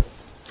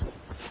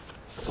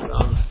 The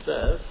Ram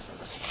says,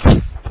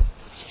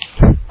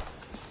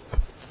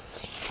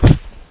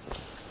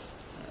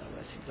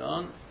 where's he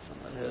gone?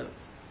 Somewhere here.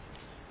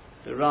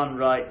 The Ram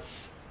writes,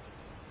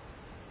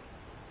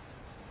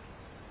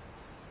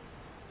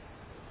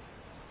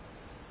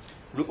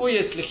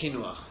 Ru'uyas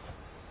Lichinuach.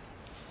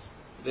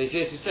 The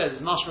Yossi says,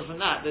 mashma from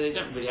that they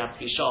don't really have to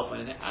be sharp or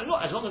anything. And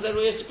as long as they're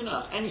Ru'uyas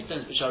Lichinuach, any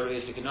stones which are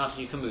Ru'uyas Lichinuach,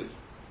 you can move.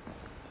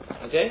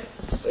 Okay?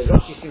 But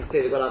Rashi seems to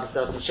say they've got to have a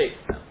certain shape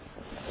now.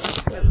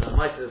 Well,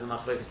 might there's a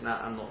machlokes in that,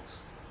 I'm not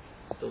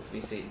still to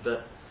be seen,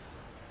 but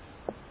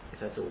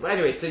if that's all. But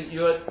anyway, so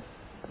you're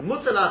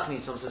Mutalach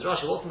Nisom, says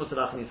Rashi, what's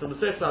Mutalach Nisom?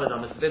 The Sef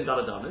Daladamis, Vim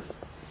Daladamis.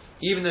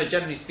 Even though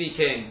generally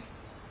speaking,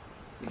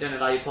 we don't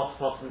allow you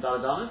pots and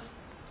Daladamis,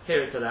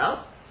 here it's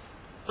allowed.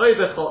 We're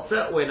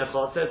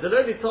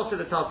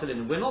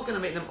not going to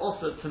make them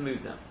also to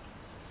move them.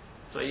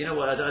 So you know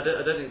what? I don't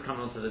think it's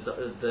coming on to the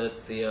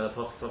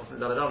pots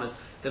and Daladamis.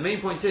 The main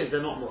point is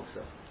they're not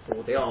muksa.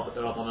 Or they are, but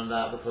they're up on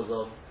that because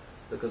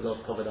of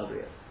Koved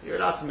Abrius. You're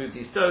allowed to move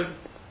these stones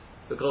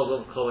because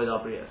of Koved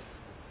Abrius.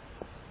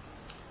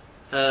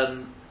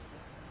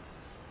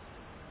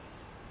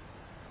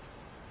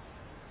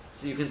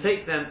 So you can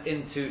take them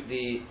into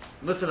the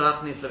Mutar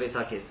L'Hachnis L'Veit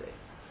HaKesei.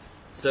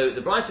 So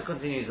the Brisa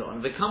continues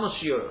on. V'kama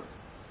shiurim.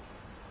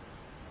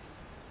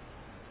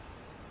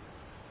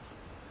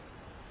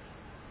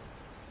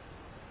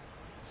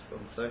 1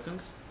 second.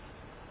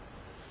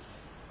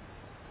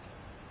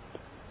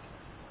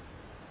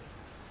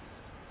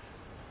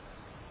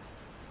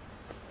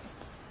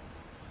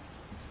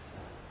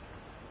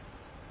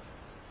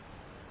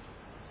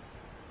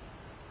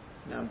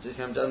 Now I'm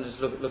just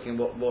looking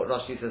what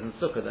Rashi says in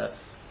Sukkah there.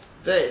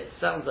 There it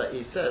sounds like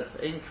he says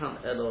Ein kan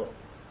elo.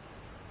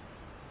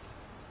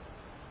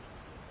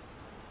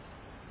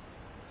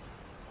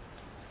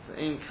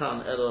 Ein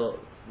kan elo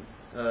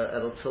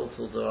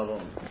tiltul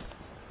d'Ravon.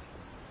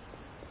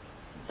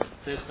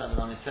 It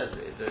says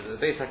the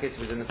Beit HaKesei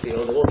was in the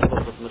field. There wasn't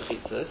lots of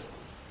mechitzos.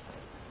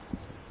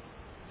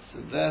 So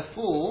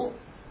therefore.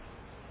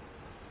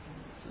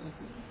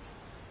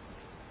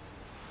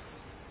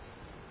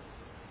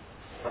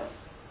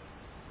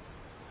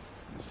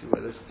 See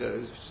where this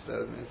goes. Just bear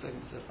with me a second.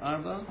 It says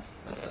Arba.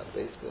 That's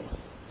basically.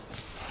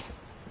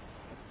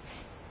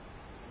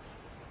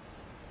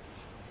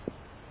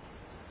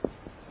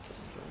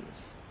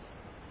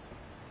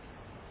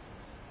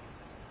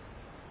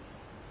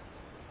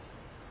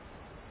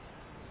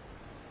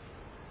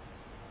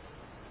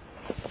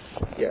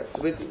 Yes.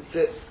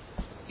 So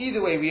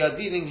either way, we are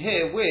dealing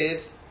here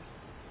with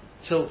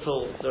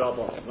Tiltul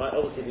D'Rabbanan, right?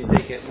 Obviously, if you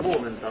take it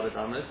more than David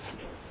Amos,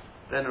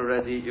 then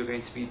already you're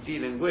going to be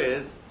dealing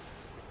with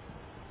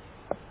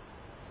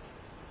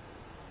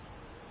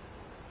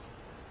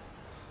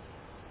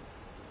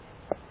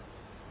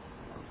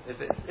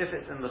if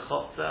it's in the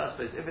Chotzer, I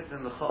suppose if it's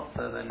in the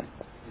Chotzer, then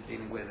you're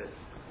dealing with it.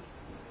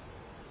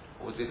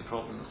 what would be the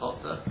problem in the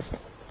chotzer?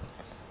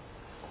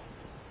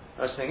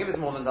 I was saying if it's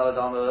more than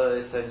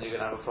daladama, then you're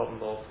going to have a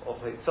problem of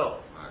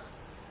hitzah. Right.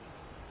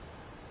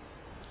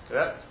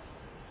 Correct?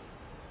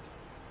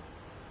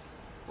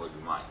 What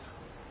you might.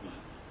 Yeah.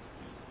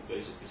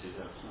 Basically, it's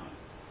outside.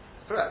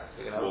 Correct.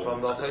 You're going to have a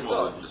problem of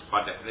hitzah. Just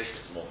by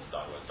definition, it's more than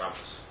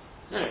daladama.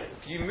 No,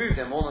 if you move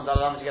them more than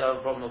daladama, you're going to have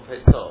a problem of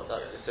hitzah.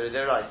 So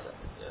they're right.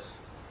 Yes.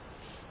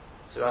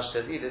 So Rashi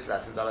says either it's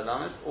less than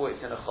daladamas or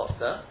it's in a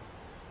chotzer,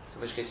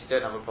 in which case you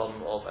don't have a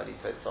problem of any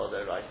hitzah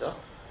deraisa.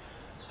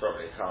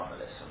 Probably a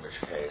carmelist, in which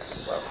case.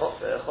 Well,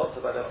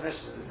 chotzer by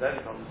definition is the only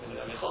problem.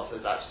 I mean, chotzer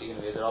is actually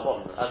going to be a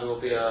derabon, and there will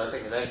be a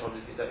thing. The only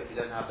problem is if you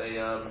don't have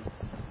an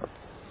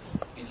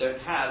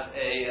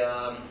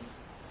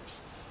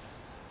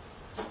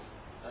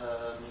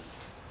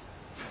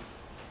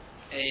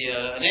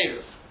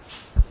eruv.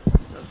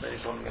 That's the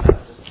only problem you're going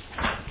to have. Just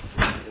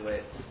either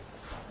way.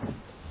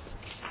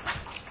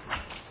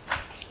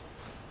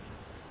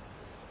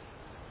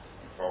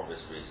 For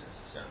obvious reasons,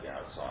 it's going to be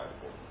outside of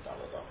what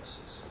daladamas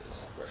is.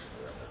 Question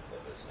whether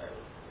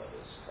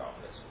it's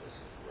carmelist or this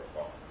is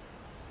Rabban.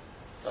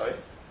 Sorry?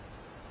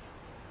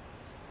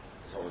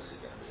 It's obviously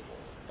going to be more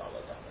than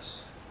daladamas.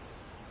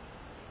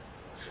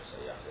 I should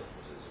say Yaakov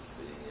because of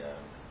the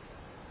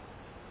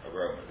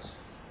aromas.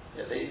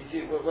 Yeah,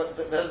 we'll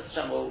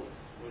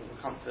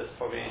come to this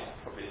probably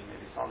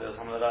maybe Sunday or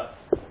something like that.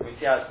 We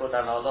see how it's brought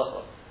down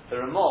al-Halacha.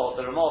 The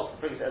Ramah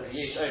brings it as a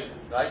Yesh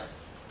Omen, right?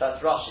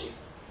 That's Rashi.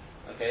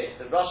 Okay,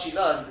 so Rashi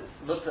learns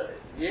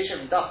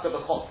Yeshem Dafka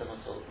B'Chotzer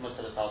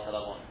Mutter L'Tal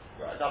Talavon.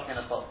 Right, Dafka in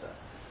a Chotzer.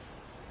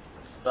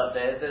 But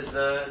there's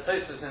the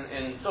Tosfos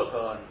in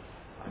Sukkah, and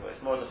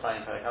it's more of the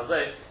fine Perek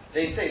Hazeh.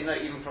 They say no,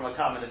 even from a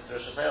Carmelist to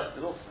Rosh Hashanah,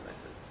 there's also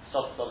permitted.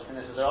 Stop in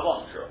this is a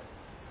Rabban. Sure.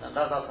 And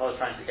that's what I was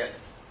trying to get.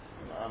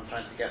 I'm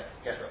trying to get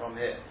from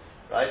here,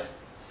 right?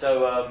 So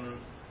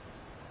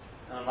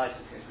my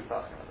seems to be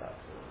passing on that.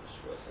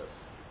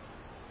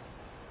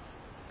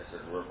 It's a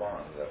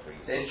Rabban.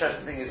 The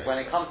interesting thing is when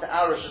it comes to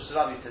our Rosh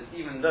Hashanah, he says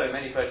even though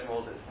many person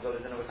will that is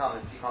in a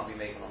Carmelist, you can't be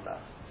making on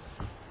that.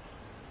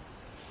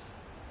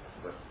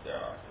 But,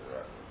 yeah, after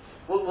that.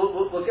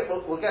 We'll get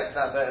to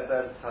that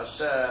there,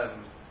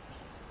 Hashem.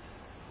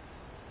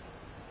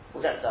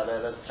 We'll get to that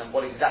there, Hashem,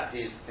 what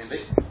exactly is the thing.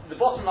 But the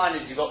bottom line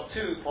is you've got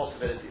two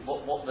possibilities,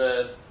 what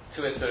the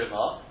two Isurim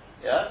are,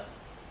 yeah?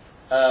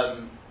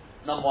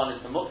 Number one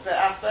is the Muktzeh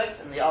aspect,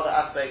 and the other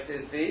aspect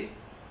is the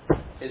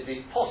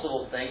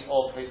possible thing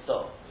of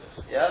Hitzah,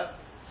 yeah?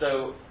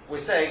 So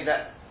we're saying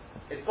that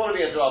it's got to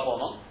be a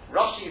Drabonon.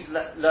 Rashi is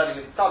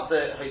learning with Tzad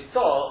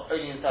Hitzah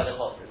only inside a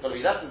Chotzer. It's got to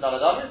be less than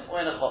Daladamis or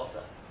in a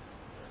Chotzer.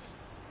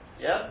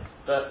 Yeah?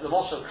 But the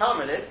Moshe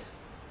Carmelis,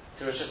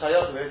 to Rosh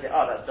Hashanah, we would say,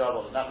 that's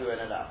Drabonon, that we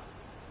won't allow.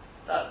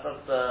 That's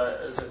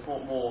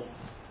more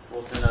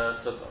what's in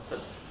a Sukkah.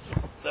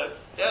 So,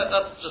 yeah,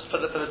 that's just for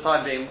the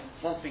time being.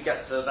 Once we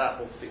get to that,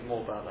 we'll speak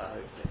more about that,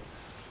 hopefully.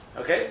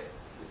 Okay?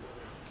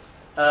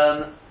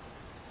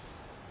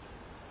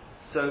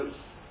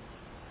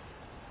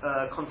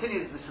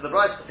 Continues, so the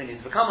Bryce continues,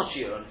 become a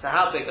shiur, so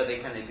how big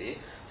can they be?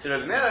 So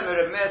Rav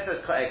Meir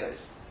says ka'egos,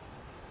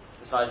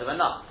 the size of a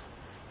nut.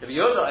 Rav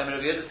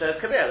Yehuda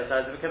says kabeah, the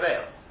size of a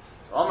kabeah.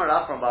 Omar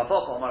Rav from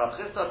Ba'apok, Omar Rav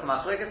Chisda,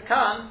 Kamachlekes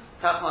kan,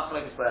 Kach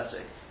Machlekes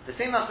B'Esrik. The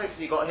same machlekes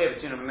you got here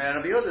between Rav Meir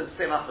and Rav Yehuda is the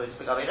same machlekes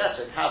for Gabi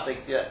Esrik. How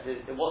big,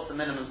 what's the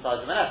minimum size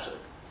of an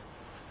Esrik?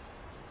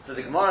 So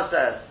the Gemara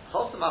says,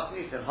 Chosam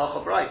Achnisim,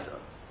 Hacha Braisa.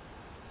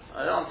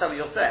 I don't understand what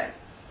you're saying.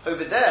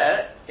 Over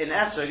there, in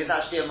Esrik, it's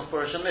actually a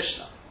Mefurish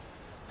Mishnah.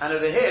 And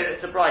over here,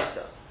 it's a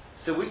Braisa.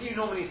 So would you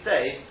normally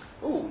say,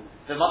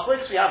 the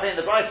machlekes we have here in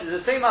the Braisa is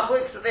the same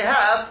machlekes that they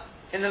have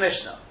in the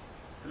Mishnah?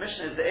 The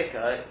Mishnah is the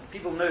Ikka.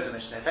 People know the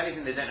Mishnah. If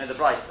anything, they don't know the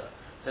Braisa.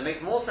 So it makes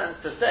more sense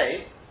to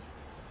say,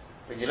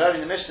 when you're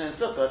learning the Mishnah in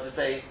Sukkah, to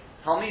say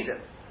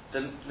Talmidim.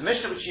 The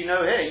Mishnah which you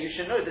know here, you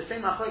should know the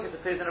same machlekes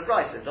appears in a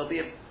Braisa.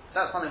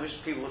 That's something which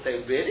people will say,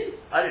 really?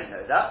 I didn't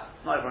know that.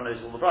 Not everyone knows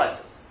all the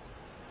Braisas.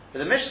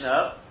 But the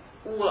Mishnah,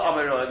 all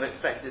Amoraim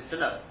expected to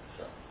know.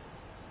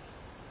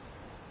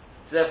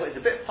 So therefore,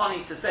 it's a bit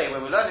funny to say,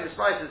 when we're learning this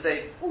Braisa, to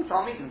say,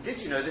 Talmidim, did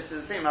you know this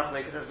is the same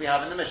machlekes as we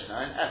have in the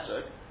Mishnah in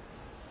Esrog?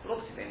 But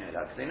obviously they know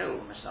that because they know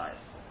all the Mishnah is.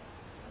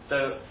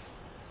 So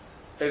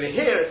over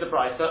here it's a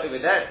Braisa,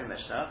 over there it's a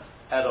Mishnah.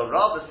 Elo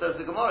rather says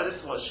the Gemara, this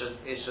is what it should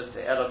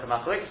say. Elo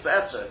kamachlekes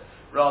be'esrog.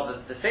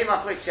 Rather, the same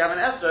machlekes you have in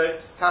Esrog,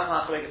 kach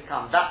machlekes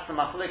kam. That's the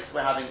machlekes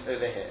we're having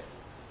over here.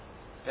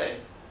 Okay,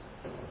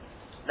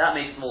 that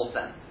makes more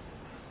sense.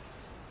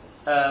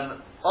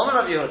 Omar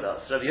Rav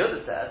Yehuda. So Rav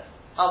Yehuda says,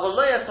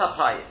 Avaloyas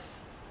ha'payis.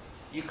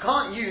 You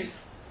can't use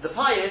the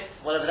payis,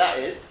 whatever that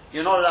is.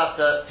 You're not allowed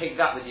to take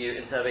that with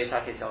you into Beit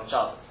HaKisei on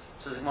Shabbos.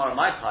 So the Gemara,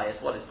 my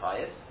payis, what is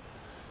payis?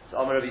 So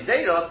Amar Rabbi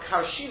Zera,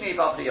 Karshine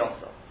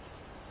Bavriyasa.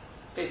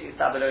 Basically, it's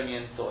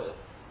Babylonian soil.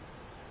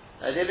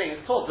 The idea being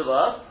it's taught to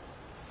us.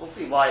 We'll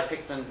see why it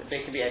picks them.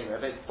 They can be anywhere,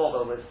 but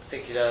Bovel was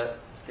particularly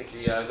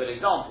good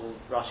example.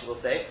 Rashi will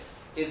say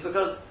is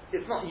because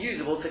it's not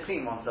usable to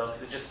clean oneself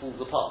because it just falls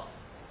apart.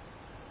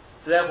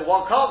 So therefore,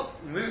 one can't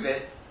move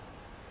it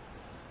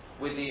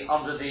with the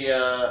under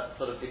the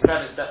sort of the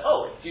premise that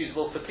it's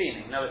usable for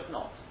cleaning. No, it's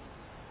not.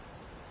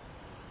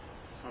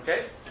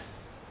 Okay,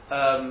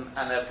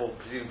 and therefore,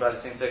 presumably by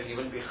the same token, you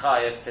wouldn't be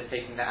chayav for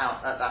taking that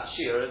out at that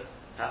shear.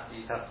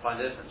 You'd have to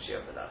find a different shear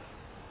for that.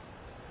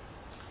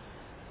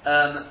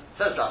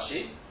 Says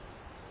Rashi,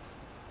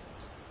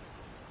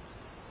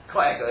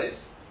 quite goes.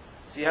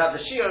 So you have the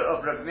shear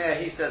of Reb Meir.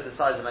 He says the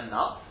size of a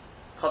nut.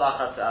 Kol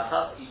achat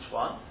se'achat, each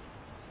one.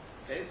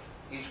 Okay,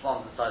 each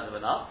one's the size of a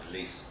nut. At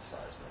least the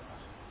size of a nut.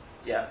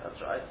 Yeah,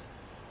 that's right.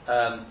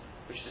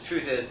 Which the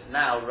truth is,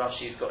 now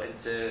Rashi's got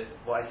into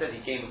what I said he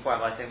came before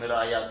by saying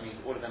Mila Ayaz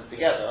means all of them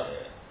together.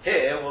 Yeah.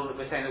 Here,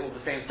 we're saying they're all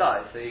the same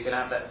size, so you're going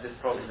to have this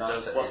problem. So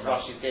what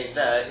Rashi's getting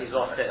there, he's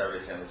lost it.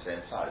 Everything the same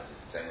size.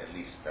 He's saying at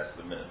least that's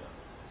the minimum.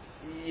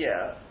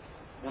 Yeah.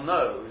 Well,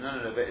 no.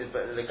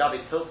 But the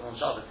Gabi tilts on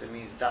Shabbos, it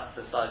means that's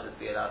the size that'd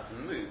be allowed to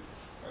move.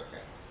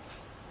 Okay.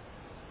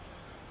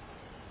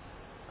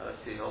 Let's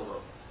see, hold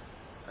on.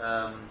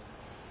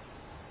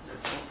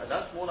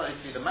 That's more likely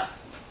to be the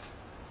maximum.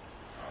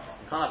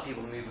 You can't have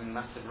people moving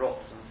massive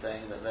rocks and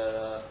saying that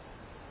they're.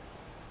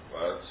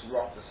 Well, it's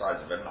rock the size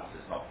of a nut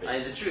is not big.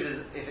 And the truth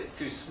is, if it's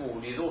too small,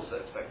 you'd also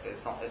expect it.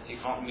 It's not. You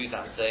can't move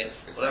that and say.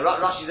 Well,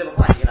 Rashi's ever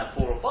fine. You can have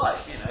 4 or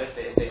 5. You know, if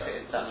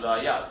it's that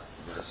yard.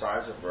 But the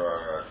size of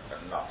a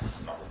nut is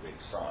not a big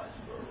size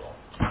for a rock.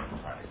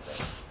 Tiny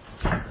thing.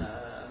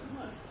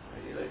 No,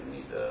 you don't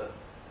need a.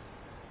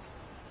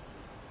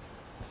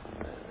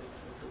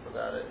 We'll talk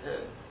about it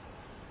here.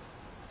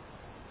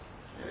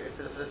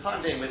 For the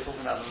time being, we're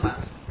talking about the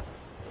maximum.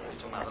 We're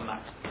talking about the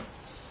maximum.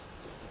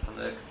 From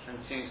the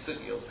continuing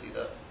sugi, you'll see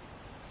that.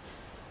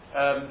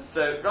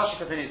 So Rashi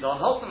continues on.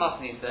 Holsam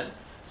Masnisen.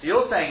 So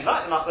you're saying,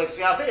 like the Machlokes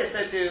we have here,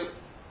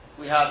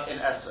 we have in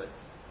Esrog.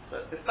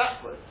 But it's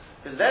backwards.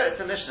 Because there it's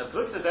a Mishnah.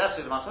 Look at the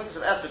Esrog, the Machlokes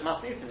of Esrog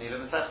Masnisen,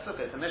 even Masech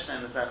Sukkah. It's a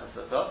Mishnah in Masech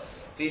Sukkah.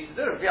 The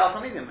Yisrael,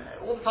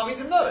 all the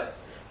Talmidim know it.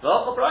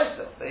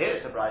 But here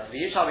it's a Brisa. The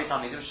Yishavi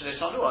Talmidim, Shalish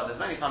Shanua.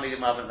 There's many Talmidim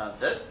who haven't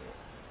learned it.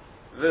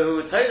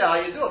 Who tell you how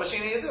you do it,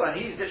 and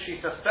he's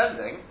literally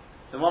suspending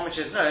the one which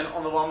is known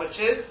on the one which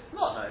is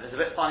not known. It's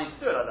a bit funny to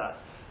do it like that.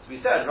 So we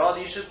said,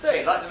 rather you should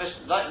say, like the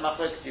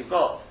Machlokes you've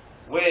got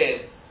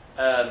with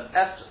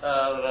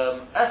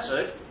Esrog,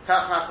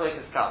 Kach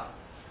Machlokes Kam.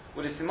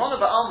 With the Simona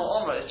Ba'alma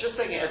Omra, it's just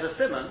taking it as a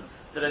simon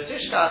that a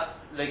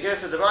Tishkach, the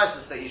Gersa the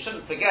Brisa, that you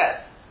shouldn't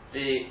forget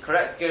the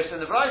correct Gersa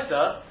in the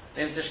Brisa,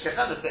 then Tishkach,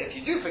 that if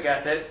you do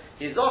forget it,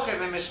 he's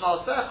Zochem in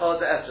Mishnah Secha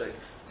the Esrog.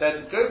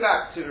 Then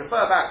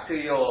refer back to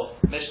your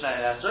Mishnah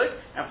in Esrog,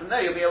 and from there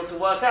you'll be able to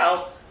work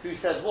out who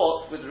says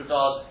what with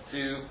regard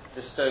to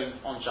the stones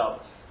on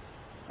Shabbos.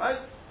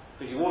 Right?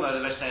 Because you all know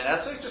the Mishnah in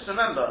Esrog, just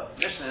remember,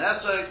 Mishnah in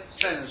Esrog,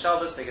 stones and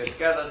Shabbos, they go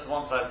together, so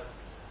one side,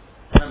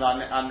 remember,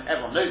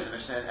 everyone knows the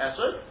Mishnah in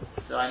Esrog,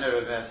 so I know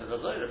Rabbi Yisrael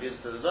says Azoi, Rabbi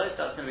Yisrael says Azoi,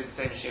 that's going to be the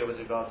same share with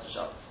regards to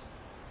Shabbos.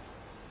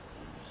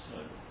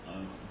 So,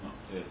 I'm not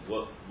clear.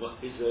 What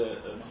is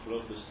a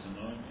Machlokes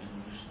Tanoim in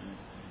the Mishnah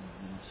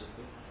in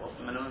Sukkah? What's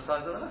the minimum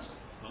size of an Esrog?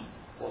 Huh?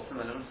 What's the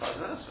minimum size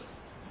of an Esrog?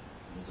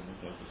 What's a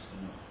Machlokes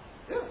Tanoim?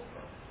 Yeah.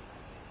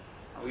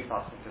 And we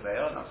pass them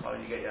conveyor, and that's why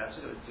when you get your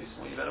Esrog, if it's too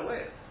small, you better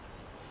weigh it.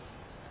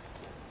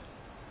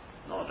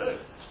 Not a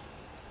joke.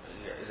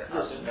 Yeah,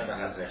 I've never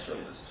had this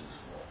one that's too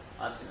small.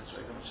 I've seen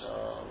Esrog which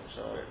are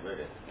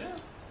Really? yeah.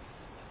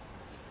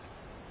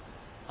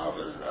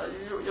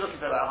 You're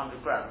looking for about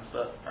 100 grams,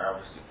 but I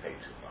obviously pay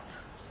too much.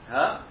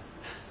 huh?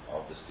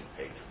 Obviously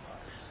pay too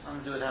much.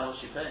 Nothing to do with how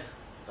much you pay.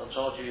 They'll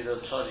charge you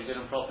good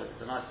and profit.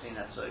 It's a nice clean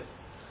Esrog.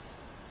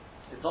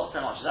 It's not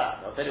so much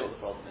that. I'll tell you what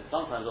the problem is.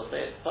 Sometimes they'll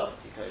say it's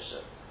perfectly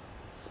kosher.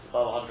 It's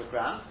above 100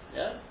 grams,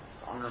 yeah?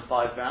 105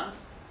 grams.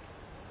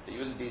 But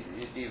you'd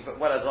be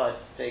well advised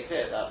to stay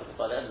clear of that, because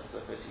by the end of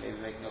the sukkah you may be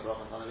making a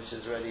bracha on it which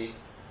is already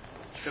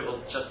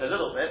shriveled just a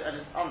little bit,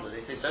 and it's under.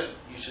 They say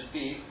you should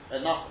be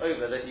enough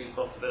over that you've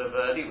got a bit of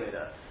leeway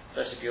there.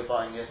 Especially if you're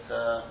buying it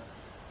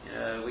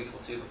a week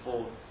or two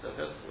before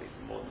sukkah, or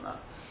even more than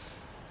that.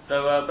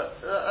 So, but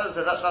as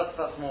I said,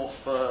 that's more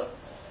for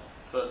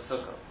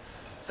sukkah.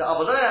 So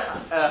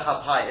Avodah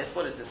Hapayis,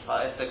 what is this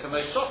Hapayis? So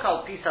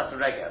Kamoshokal Pisas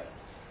Regev.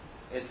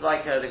 It's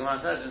like the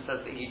Gemara says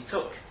that he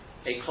took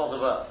a clod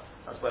of earth.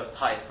 That's where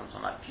Payis comes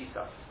from, like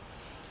Pisas.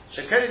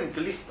 Shekerin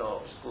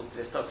Glisto, which is called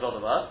Glisto, clod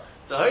of earth.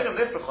 The Hodam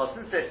Mifrachos,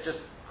 since it just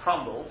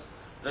crumbles,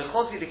 the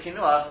Chosi de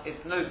Kinuas,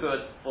 it's no good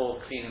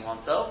for cleaning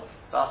oneself.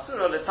 The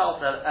Asura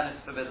Letaltel, and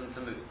it's forbidden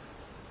to move.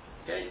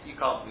 Okay, you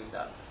can't move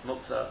that.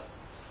 Muksa.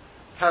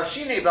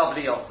 Karshine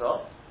Babli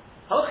Yosa.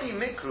 Hochi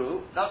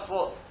Mikru, that's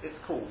what it's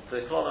called.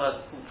 The clod of earth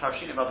is called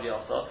Karshine Babli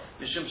Yosa.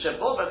 Mishum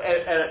Shebobel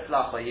Eretz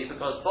Lachayi,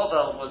 because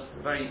Bobel was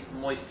very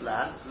moist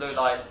land,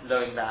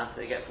 low-lying land,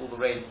 so it gets all the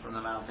rain from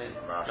the mountains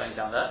going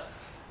down there.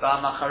 So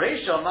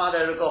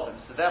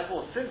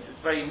therefore, since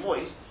it's very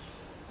moist,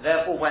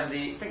 therefore when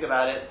think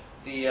about it,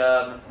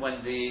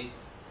 when the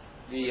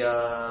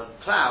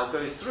plough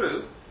goes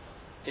through,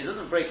 it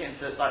doesn't break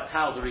into like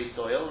powdery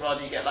soil,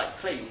 rather you get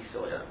like clayey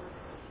soil.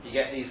 You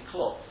get these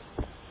clots.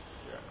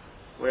 Yeah.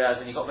 Whereas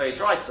when you've got very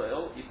dry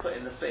soil, you put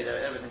in the spade,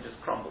 everything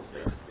just crumbles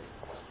basically.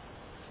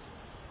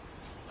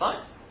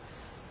 Fine.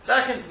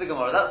 Back into the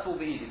Gemara. That's all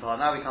the easy part.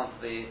 Now we come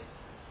to the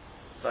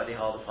slightly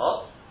harder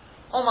part.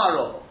 Omar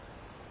Rava.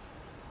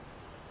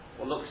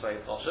 What looks very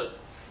poshut,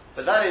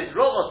 but that is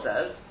Rava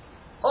says,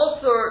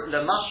 Osur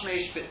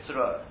lemashmesh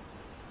bitzaro.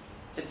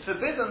 It's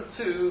forbidden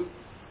to.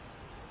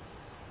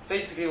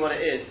 Basically, what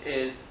it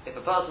is if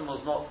a person was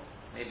not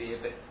maybe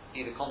a bit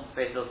either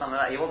constipated or something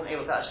like that, he wasn't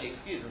able to actually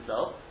excuse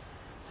himself.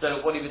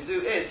 So what he would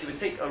do is he would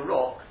take a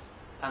rock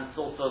and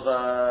sort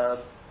of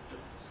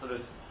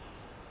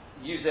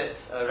use it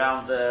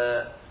around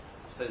the,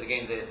 I suppose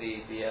again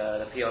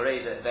the PRA,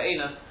 the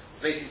anus,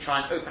 basically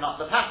try and open up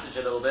the passage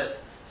a little bit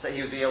so that he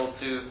would be able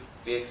to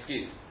be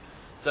excused.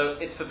 So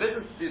it's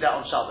forbidden to do that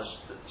on Shabbos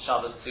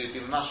to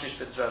be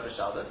mashmish b'tzra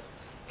b'Shabbos.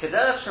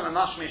 Kederach shem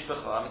mashmish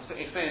b'chol. I'm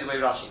explaining the way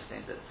Rashi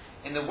explains it.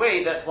 In the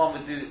way that one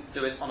would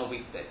do it on a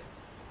weekday.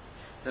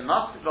 So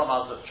Master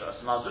Malzutra.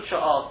 So Malzutra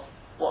asked,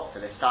 what?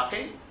 So they're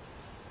stacking?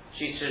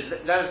 She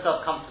should let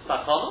herself come to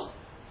sakana.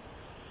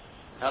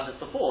 We had this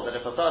before, that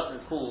if a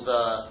person is called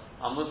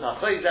Amud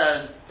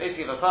HaChoyzer,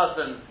 basically if a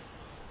person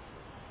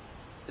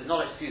is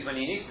not excused when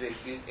he needs to be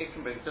excused, it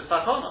can bring to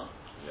sakana.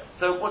 Yeah.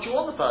 So what do you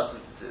want the person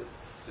to do?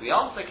 So we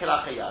answer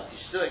Kilachayat, you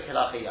should do it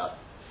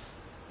Kilachayat.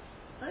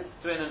 Right?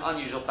 Do it in an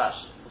unusual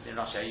fashion. We'll see in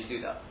Russia how you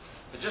do that.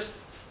 But just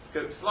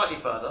go slightly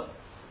further.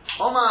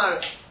 Omar,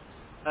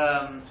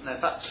 no,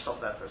 in fact, stop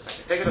there for a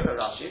second. Take a look at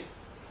Rashi.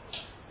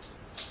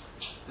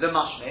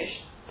 Lemashmesh.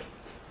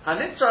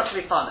 Hanitzrach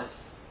lifanis.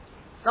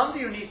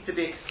 Somebody who needs to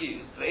be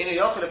excused, but in a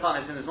yochel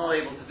lifanis and is not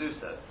able to do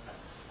so.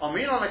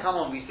 Omrin on the come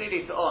on, we say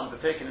later on, but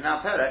taken in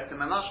our perek, the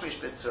memashmesh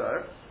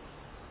bitzur.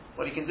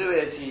 What he can do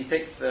is he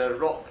takes the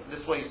rock.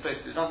 This is what he's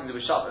supposed to do. Nothing to do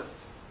with Shabbos.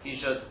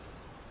 He should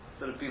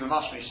sort of be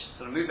memashmesh,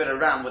 sort of move it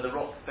around with the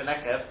rock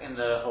benekev in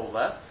the hole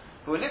there.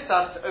 But we lift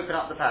that to open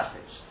up the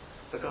passage.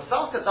 Because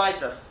Salka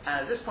Daitach,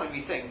 and at this point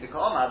we think, the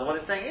Ka'amad, what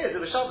it's saying is, it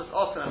was Shabbos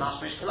also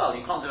memashmesh kalal.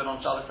 You can't do it on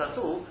Shabbos at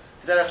all.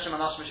 In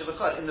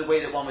the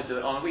way that one would do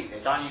it on a weekday.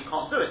 Down you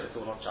can't do it at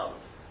all on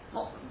Shabbos.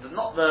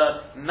 Not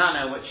the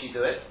manner in which you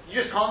do it, you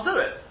just can't do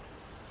it.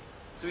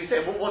 So we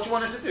say, well, what do you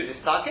want it to do?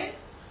 Just stuck it?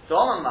 So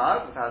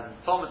Amar,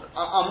 Thomas,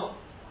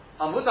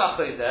 Amud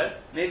HaChoyzer,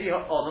 maybe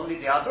Odom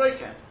Lidi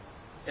Adroiken.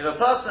 If a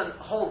person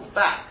holds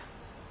back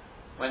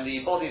when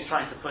the body is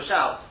trying to push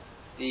out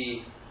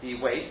the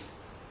waist,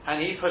 and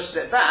he pushes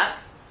it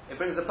back, it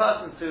brings the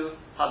person to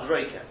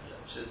Hadroiken,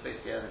 which is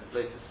basically a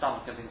place to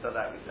stomach and things like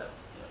that, we said.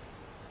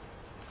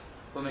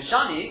 But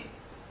Mishani,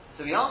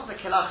 so we answer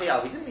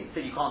Kilachiyah, we didn't need to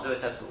say you can't do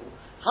it at all.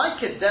 Hi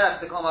Kederach,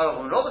 the Kamar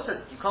when Robert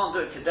said you can't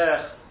do it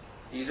Kederach,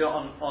 you do it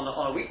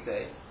on a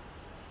weekday,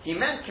 he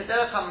meant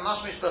Kederach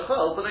HaMashmish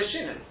B'chol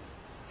B'Leishinu.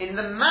 In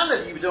the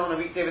manner that you would do it on a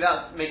weekday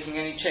without making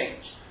any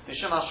change.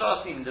 Misham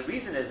HaSharasim, the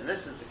reason is, and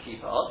this is the key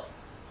part,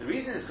 the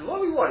reason is because what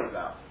are we worried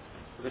about?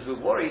 Because we're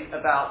worried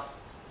about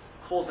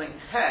causing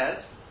hairs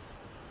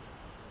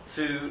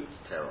to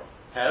tear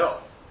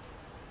off.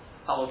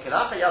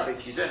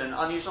 If you do it in an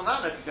unusual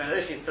manner, if you're going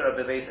to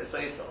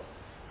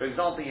for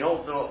example, he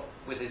holds the rock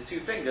with his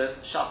two fingers,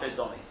 Shafir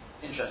Doni.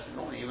 Interesting,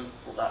 normally you wouldn't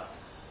call that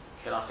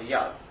Kilacha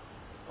Yad.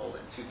 Hold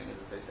it in two fingers,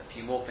 a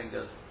few more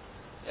fingers.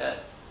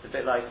 Yeah, it's a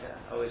bit like,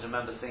 I always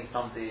remember seeing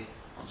somebody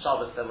on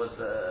Shabbos, there was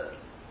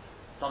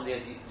somebody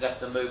had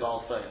left a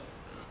mobile phone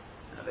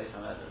in a Beis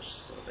HaMedrash,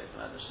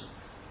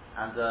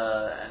 and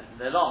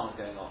the alarm was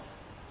going on.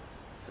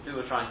 So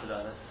people were trying to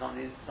learn this.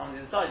 Somebody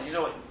decided, you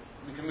know what,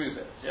 we can move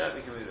it. Yeah,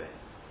 we can move it.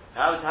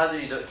 How did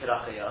he do it?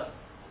 Kirachayad?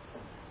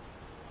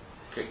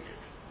 Kicked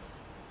it.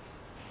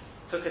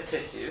 Took a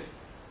tissue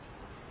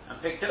and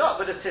picked it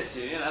up with a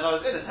tissue, and I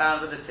was in his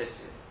hand with a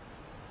tissue.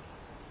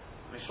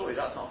 I mean, surely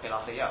that's not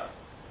Kirachayad.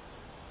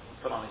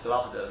 Put on his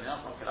glove, that's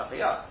not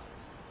Kirachayad.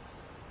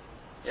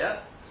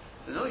 Yeah?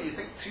 So no, you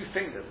think two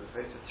fingers as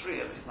opposed to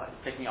three. I mean, it's like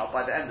picking up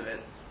by the end of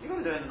it. You've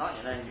got to do it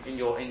in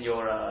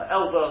your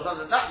elbow or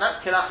something.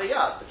 That's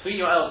Kirachayad.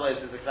 Between your elbows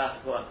is the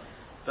classic one.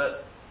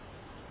 But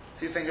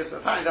two fingers,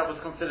 but apparently that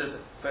was considered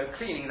for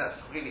cleaning. That's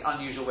a completely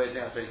unusual way of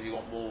doing it. I suppose you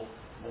want more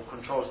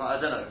control or something, I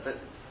don't know, but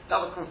that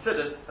was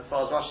considered, as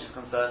far as Rashi is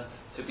concerned,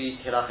 to be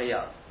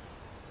Kirachayad.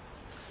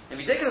 If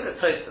you take a look at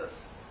Tosfos,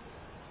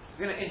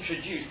 we're going to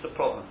introduce the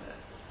problem here.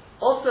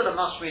 Also the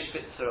Mashmish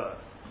Bitzura.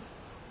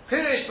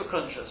 Pirish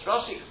B'Kuntras,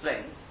 Rashi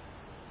explains,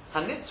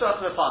 Hanitzrach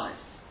Lefanis,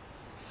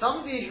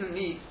 somebody who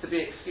needs to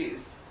be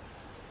excused,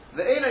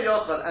 the Eina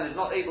Yochad and is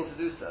not able to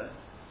do so,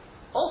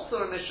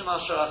 also a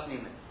Mishma Sharas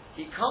Nimin.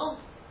 He can't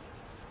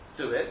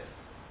do it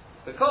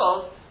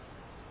because,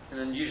 in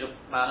an unusual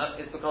manner,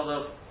 it's because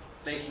of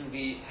making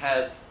the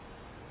hairs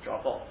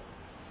drop off.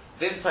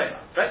 Vim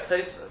Toma, Brett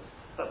Tosfos,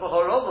 but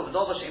for Robo, the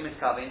Doba Shem is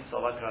Kavin, so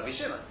like Rabbi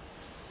Shimon.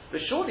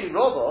 But surely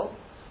Robo,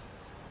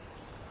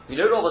 we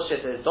know Robo's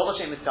shit is Doba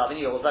Shem is Kavin,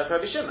 he holds like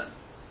Rabbi Shimon.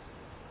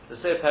 The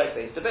third parak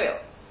based to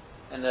Baal.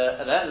 And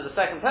at the end of the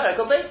second parak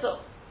of Beisel.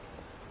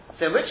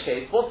 So in which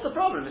case, what's the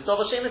problem? It's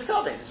Doba Shem is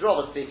Kavin. It's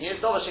Robo speaking, it's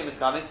Doba Shem is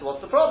Kavin, so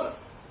what's the problem?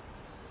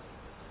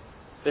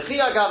 Later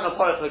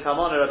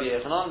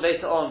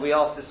on, we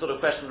asked this sort of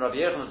question of Rabbi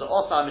Yochanan,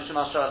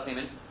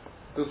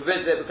 who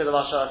forbids it because of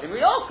Asharat Nimin. We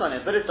ask on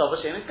him, but it's Doba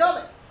Shem is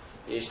Kavin.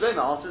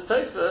 Yishloima answers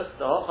Tosfos,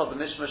 the Hocha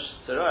b'mishmash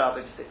tzaror al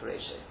b'psik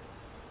reisha.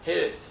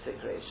 Here it's psik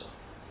reisha.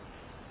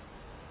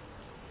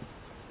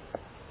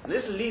 And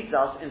this leads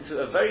us into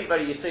a very,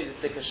 very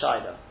yesodistic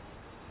shaila,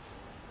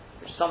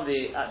 which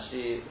somebody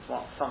actually,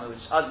 something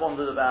which I'd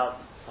wondered about,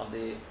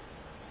 somebody,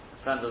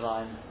 a friend of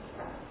mine,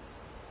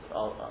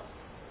 I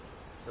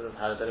sort of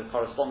had a bit of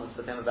correspondence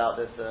with him about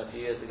this a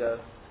few years ago,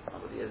 a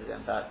couple of years ago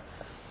in fact.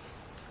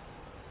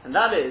 And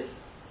that is,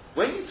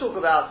 when you talk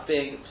about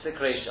being psik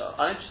reisha,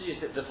 I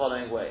introduce it the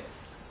following way.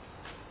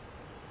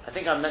 I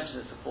think I've mentioned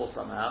this before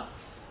somehow,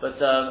 but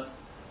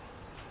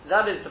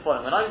that is the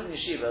following. When I was in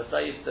yeshiva, so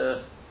I used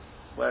to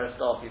wear a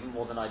scarf even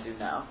more than I do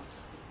now,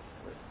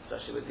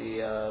 especially with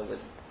the with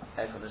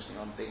air conditioning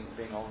on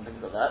being on and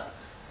things like that.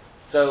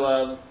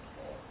 So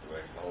You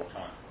wait the whole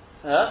time.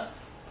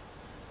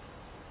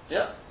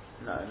 Yeah.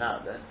 No, now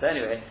then. But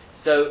anyway,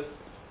 so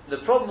the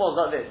problem was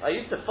like this. I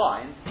used to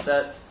find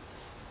that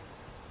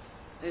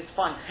I used to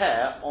find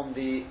hair on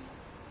the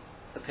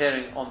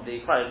appearing on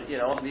the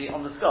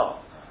on the scarf,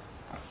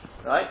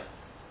 right?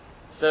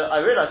 So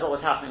I realised what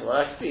was happening. Well,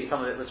 I could see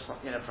some of it was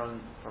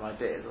from my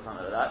beard or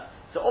something like that.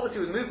 So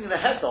obviously, with moving the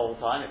head the whole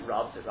time, it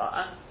rubs it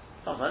right, and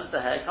sometimes the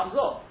hair comes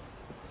off.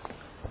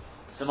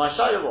 So my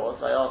shayla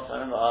was, I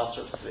remember I asked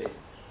Rav Tzvi,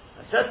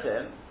 I said to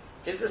him,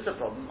 is this a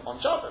problem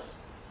on Shabbos?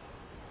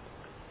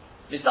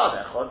 Mitzad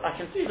echad, I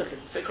can see, look,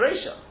 it's psik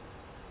reisha.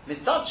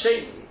 Mitzad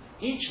sheni,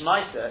 each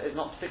ma'aser is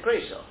not psik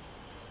reisha.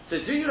 So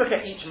do you look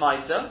at each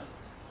ma'aser,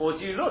 or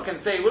do you look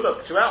and say, well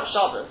look, throughout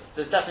Shabbos,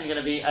 there's definitely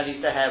going to be at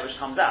least a hair which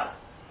comes out?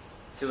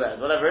 2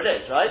 hairs, whatever it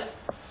is, right?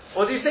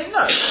 Or do you say,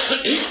 no,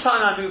 each time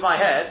I move my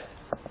head,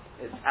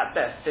 it's at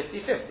best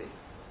 50-50.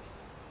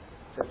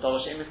 So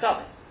Tov Hashem is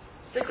coming.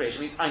 Psik reisha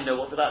means I know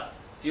what's about.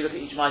 Do you look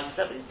at each ma'aser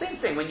separately? Same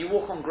thing when you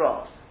walk on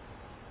grass.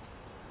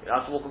 You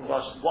have to walk on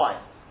grass. Why?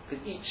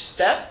 Because each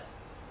step,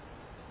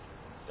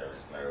 There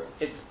is no.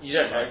 you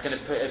don't know it's going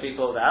to be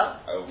pulled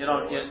out. You're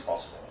not.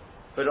 Possible.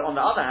 But on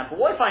the other hand, but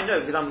what if I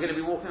know, because I'm going to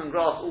be walking on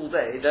grass all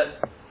day, that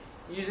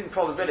using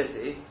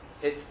probability,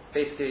 it's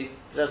basically,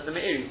 as the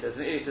Meiri says,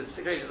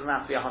 psik reisha doesn't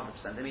have to be 100%.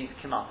 It means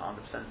kimat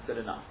 100% is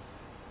good enough.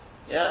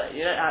 Yeah,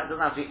 it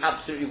doesn't have to be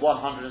absolutely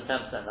 110%.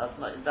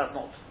 That's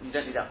not. You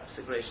don't need that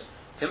psik reisha.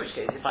 In which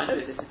case, if I know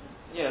this is,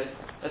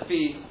 let's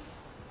be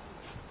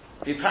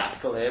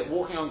practical here.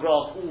 Walking on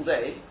grass all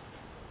day,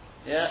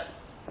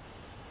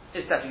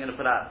 it's definitely going to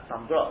put out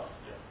some grass.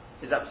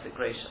 Is that psik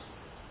reisha?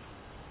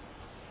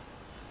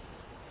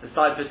 The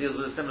side bit deals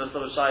with a similar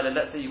sort of shayla.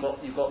 Let's say you've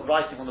got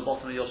writing on the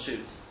bottom of your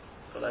shoes.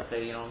 So let's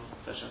say,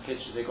 especially on kids'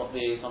 shoes,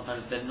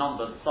 sometimes they're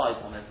numbered size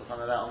on it or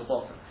something like that on the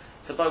bottom.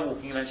 So by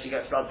walking, eventually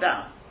gets rubbed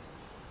down.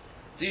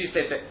 Do you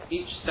say that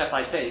each step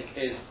I take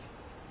is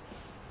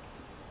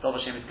Tov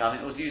Hashem is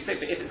coming, or do you say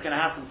that if it's going to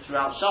happen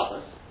throughout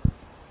Shabbos,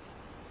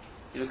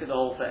 you look at the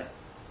whole thing?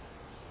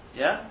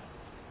 Yeah?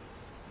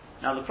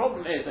 Now the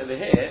problem is, over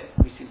here,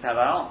 we seem to have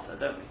our answer,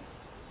 don't we?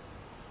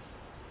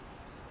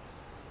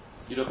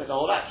 You look at the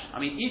whole action. I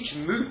mean, each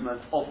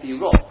movement of the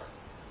rock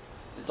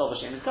is Tov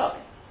Hashem is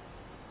coming.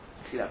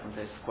 You see that from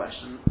this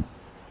question.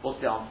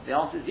 What's the answer? The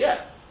answer is yes.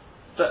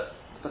 But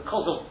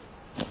because of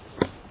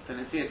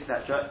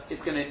etc.,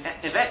 it's going to,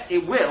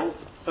 it will,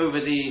 over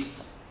the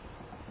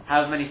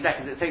however many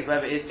seconds it takes,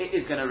 whatever it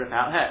is going to rip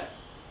out hairs.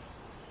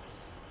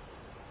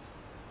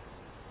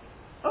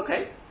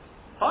 Okay,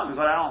 fine, we've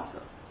got our answer.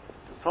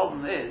 The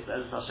problem is,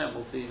 as Hashem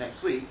will see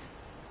next week,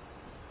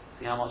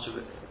 see how much of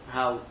it,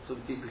 how sort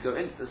of deep we go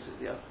into this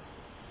video.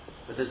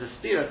 But there's a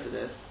steer to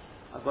this.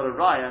 I've got a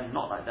raya,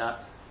 not like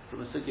that,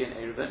 from a sugya in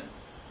Eruvin,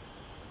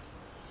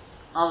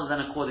 other than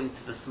according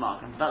to the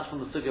smart, and that's from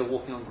the sugya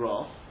walking on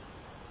grass.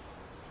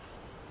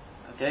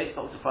 Okay,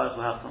 Dr. Price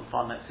will have some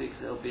fun next week,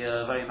 so it'll be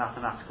a very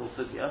mathematical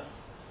sugya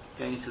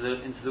going into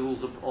the rules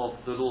of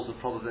the laws of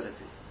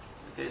probability.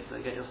 Okay, so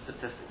get your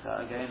statistics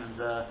out again, and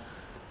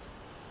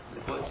they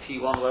call it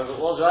T1 or whatever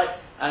it was, right?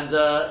 And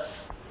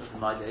this is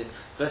my day,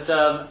 but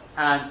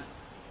and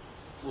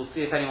we'll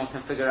see if anyone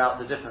can figure out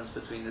the difference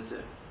between the two.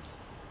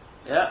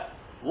 Yeah,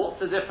 what's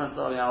the difference?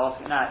 I'll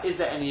ask you now.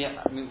 Is there any?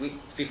 I mean,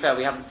 to be fair,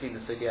 we haven't seen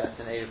the sugya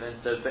in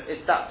Eruvin, but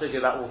it's that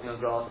sugya about walking on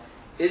grass.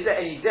 Is there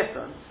any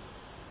difference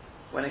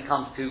when it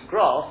comes to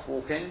grass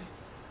walking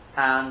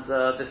and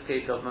this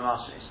case of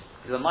mamashnish?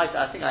 Because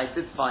I think I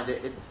did find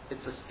it's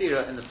a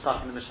stira in the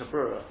Psach in the Mishnah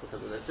Berurah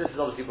because of this. This is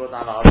obviously brought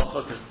down by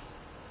Halacha because,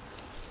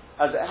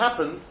 as it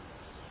happens,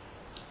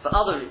 but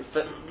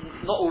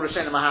not all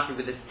Rishonim are happy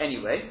with this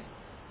anyway,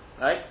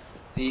 right?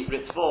 The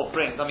Ritzvah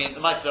brings, the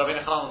Meister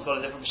Rabbeinu Chanan's got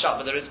a different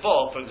shot, but the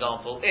Ritzvah, for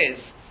example, is,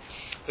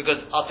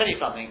 because I'll tell you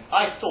something,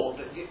 I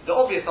thought that the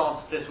obvious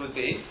answer to this would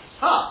be,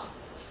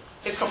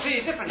 it's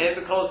completely different here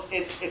because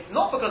it's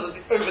not because of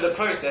over the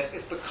process,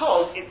 it's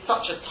because it's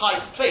such a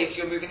tight place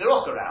you're moving the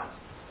rock around.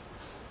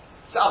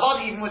 So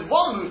Avad, even with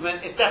one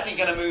movement, it's definitely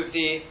going to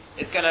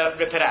it's going to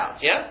rip it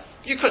out, yeah?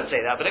 You could say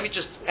that, but let me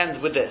just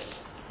end with this.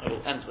 I will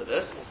end with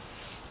this.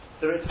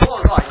 The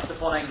Ritzvah writes the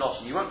following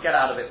Lashon. You won't get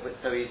out of it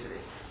so easily.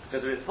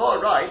 Because the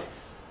Ritzvah writes,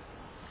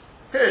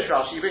 Pirish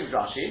Rashi, he brings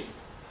Rashi,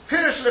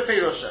 Pirish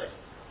Lepiroshe.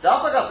 The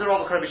Alpha got the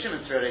Rabbi Rabbi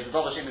Shimon really, the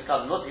Rabbi Shimon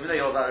called not even though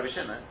you're about Rabbi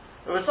Shimon.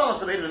 But when someone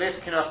said in the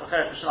list Kinach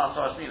B'Cherech B'Shalat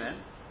Torah Snimin,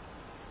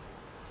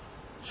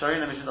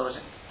 Shorina Mishin Rabbi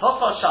Shimon.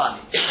 Hofa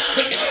Shani.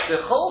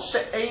 The Chol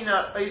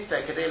She'ena Oise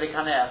Kedei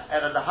Lekaneach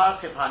Ela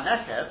Leharkiv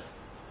HaNekev.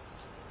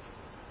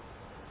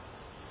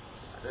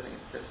 I don't think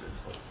it's this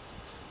full.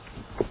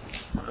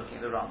 I'm looking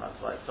at the run, that's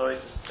why. Sorry,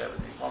 just bear with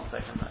me 1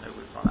 second. I know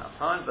we've run out of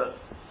time, but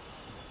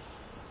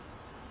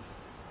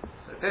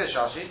so here's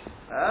Shashi.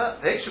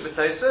 The Hikshu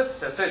B'Tosef.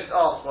 So Tosef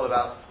asks, what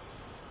about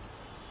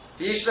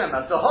the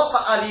Yishlema? The Hofa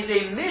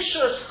Alidei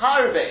Mishus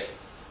Harbe.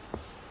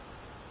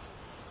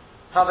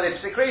 Havadei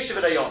P'Sikreisha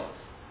V'Dayom.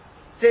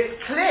 So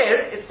it's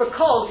clear, it's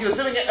because you're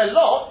doing it a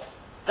lot.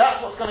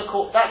 That's what's going to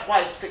cause. That's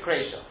why it's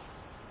P'Sikreisha.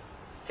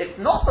 It's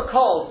not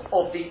because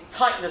of the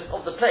tightness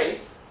of the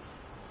place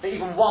that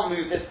even one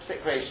move is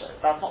P'Sikreisha.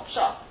 That's not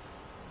Pshat.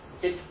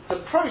 It's the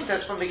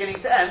process from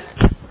beginning to end.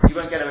 You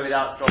won't get away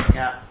without dropping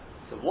out.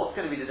 So what's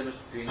going to be the difference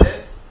between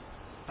this?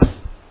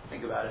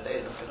 Think about it.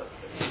 See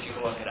if you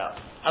can work it out.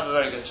 Have a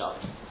very good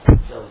chance.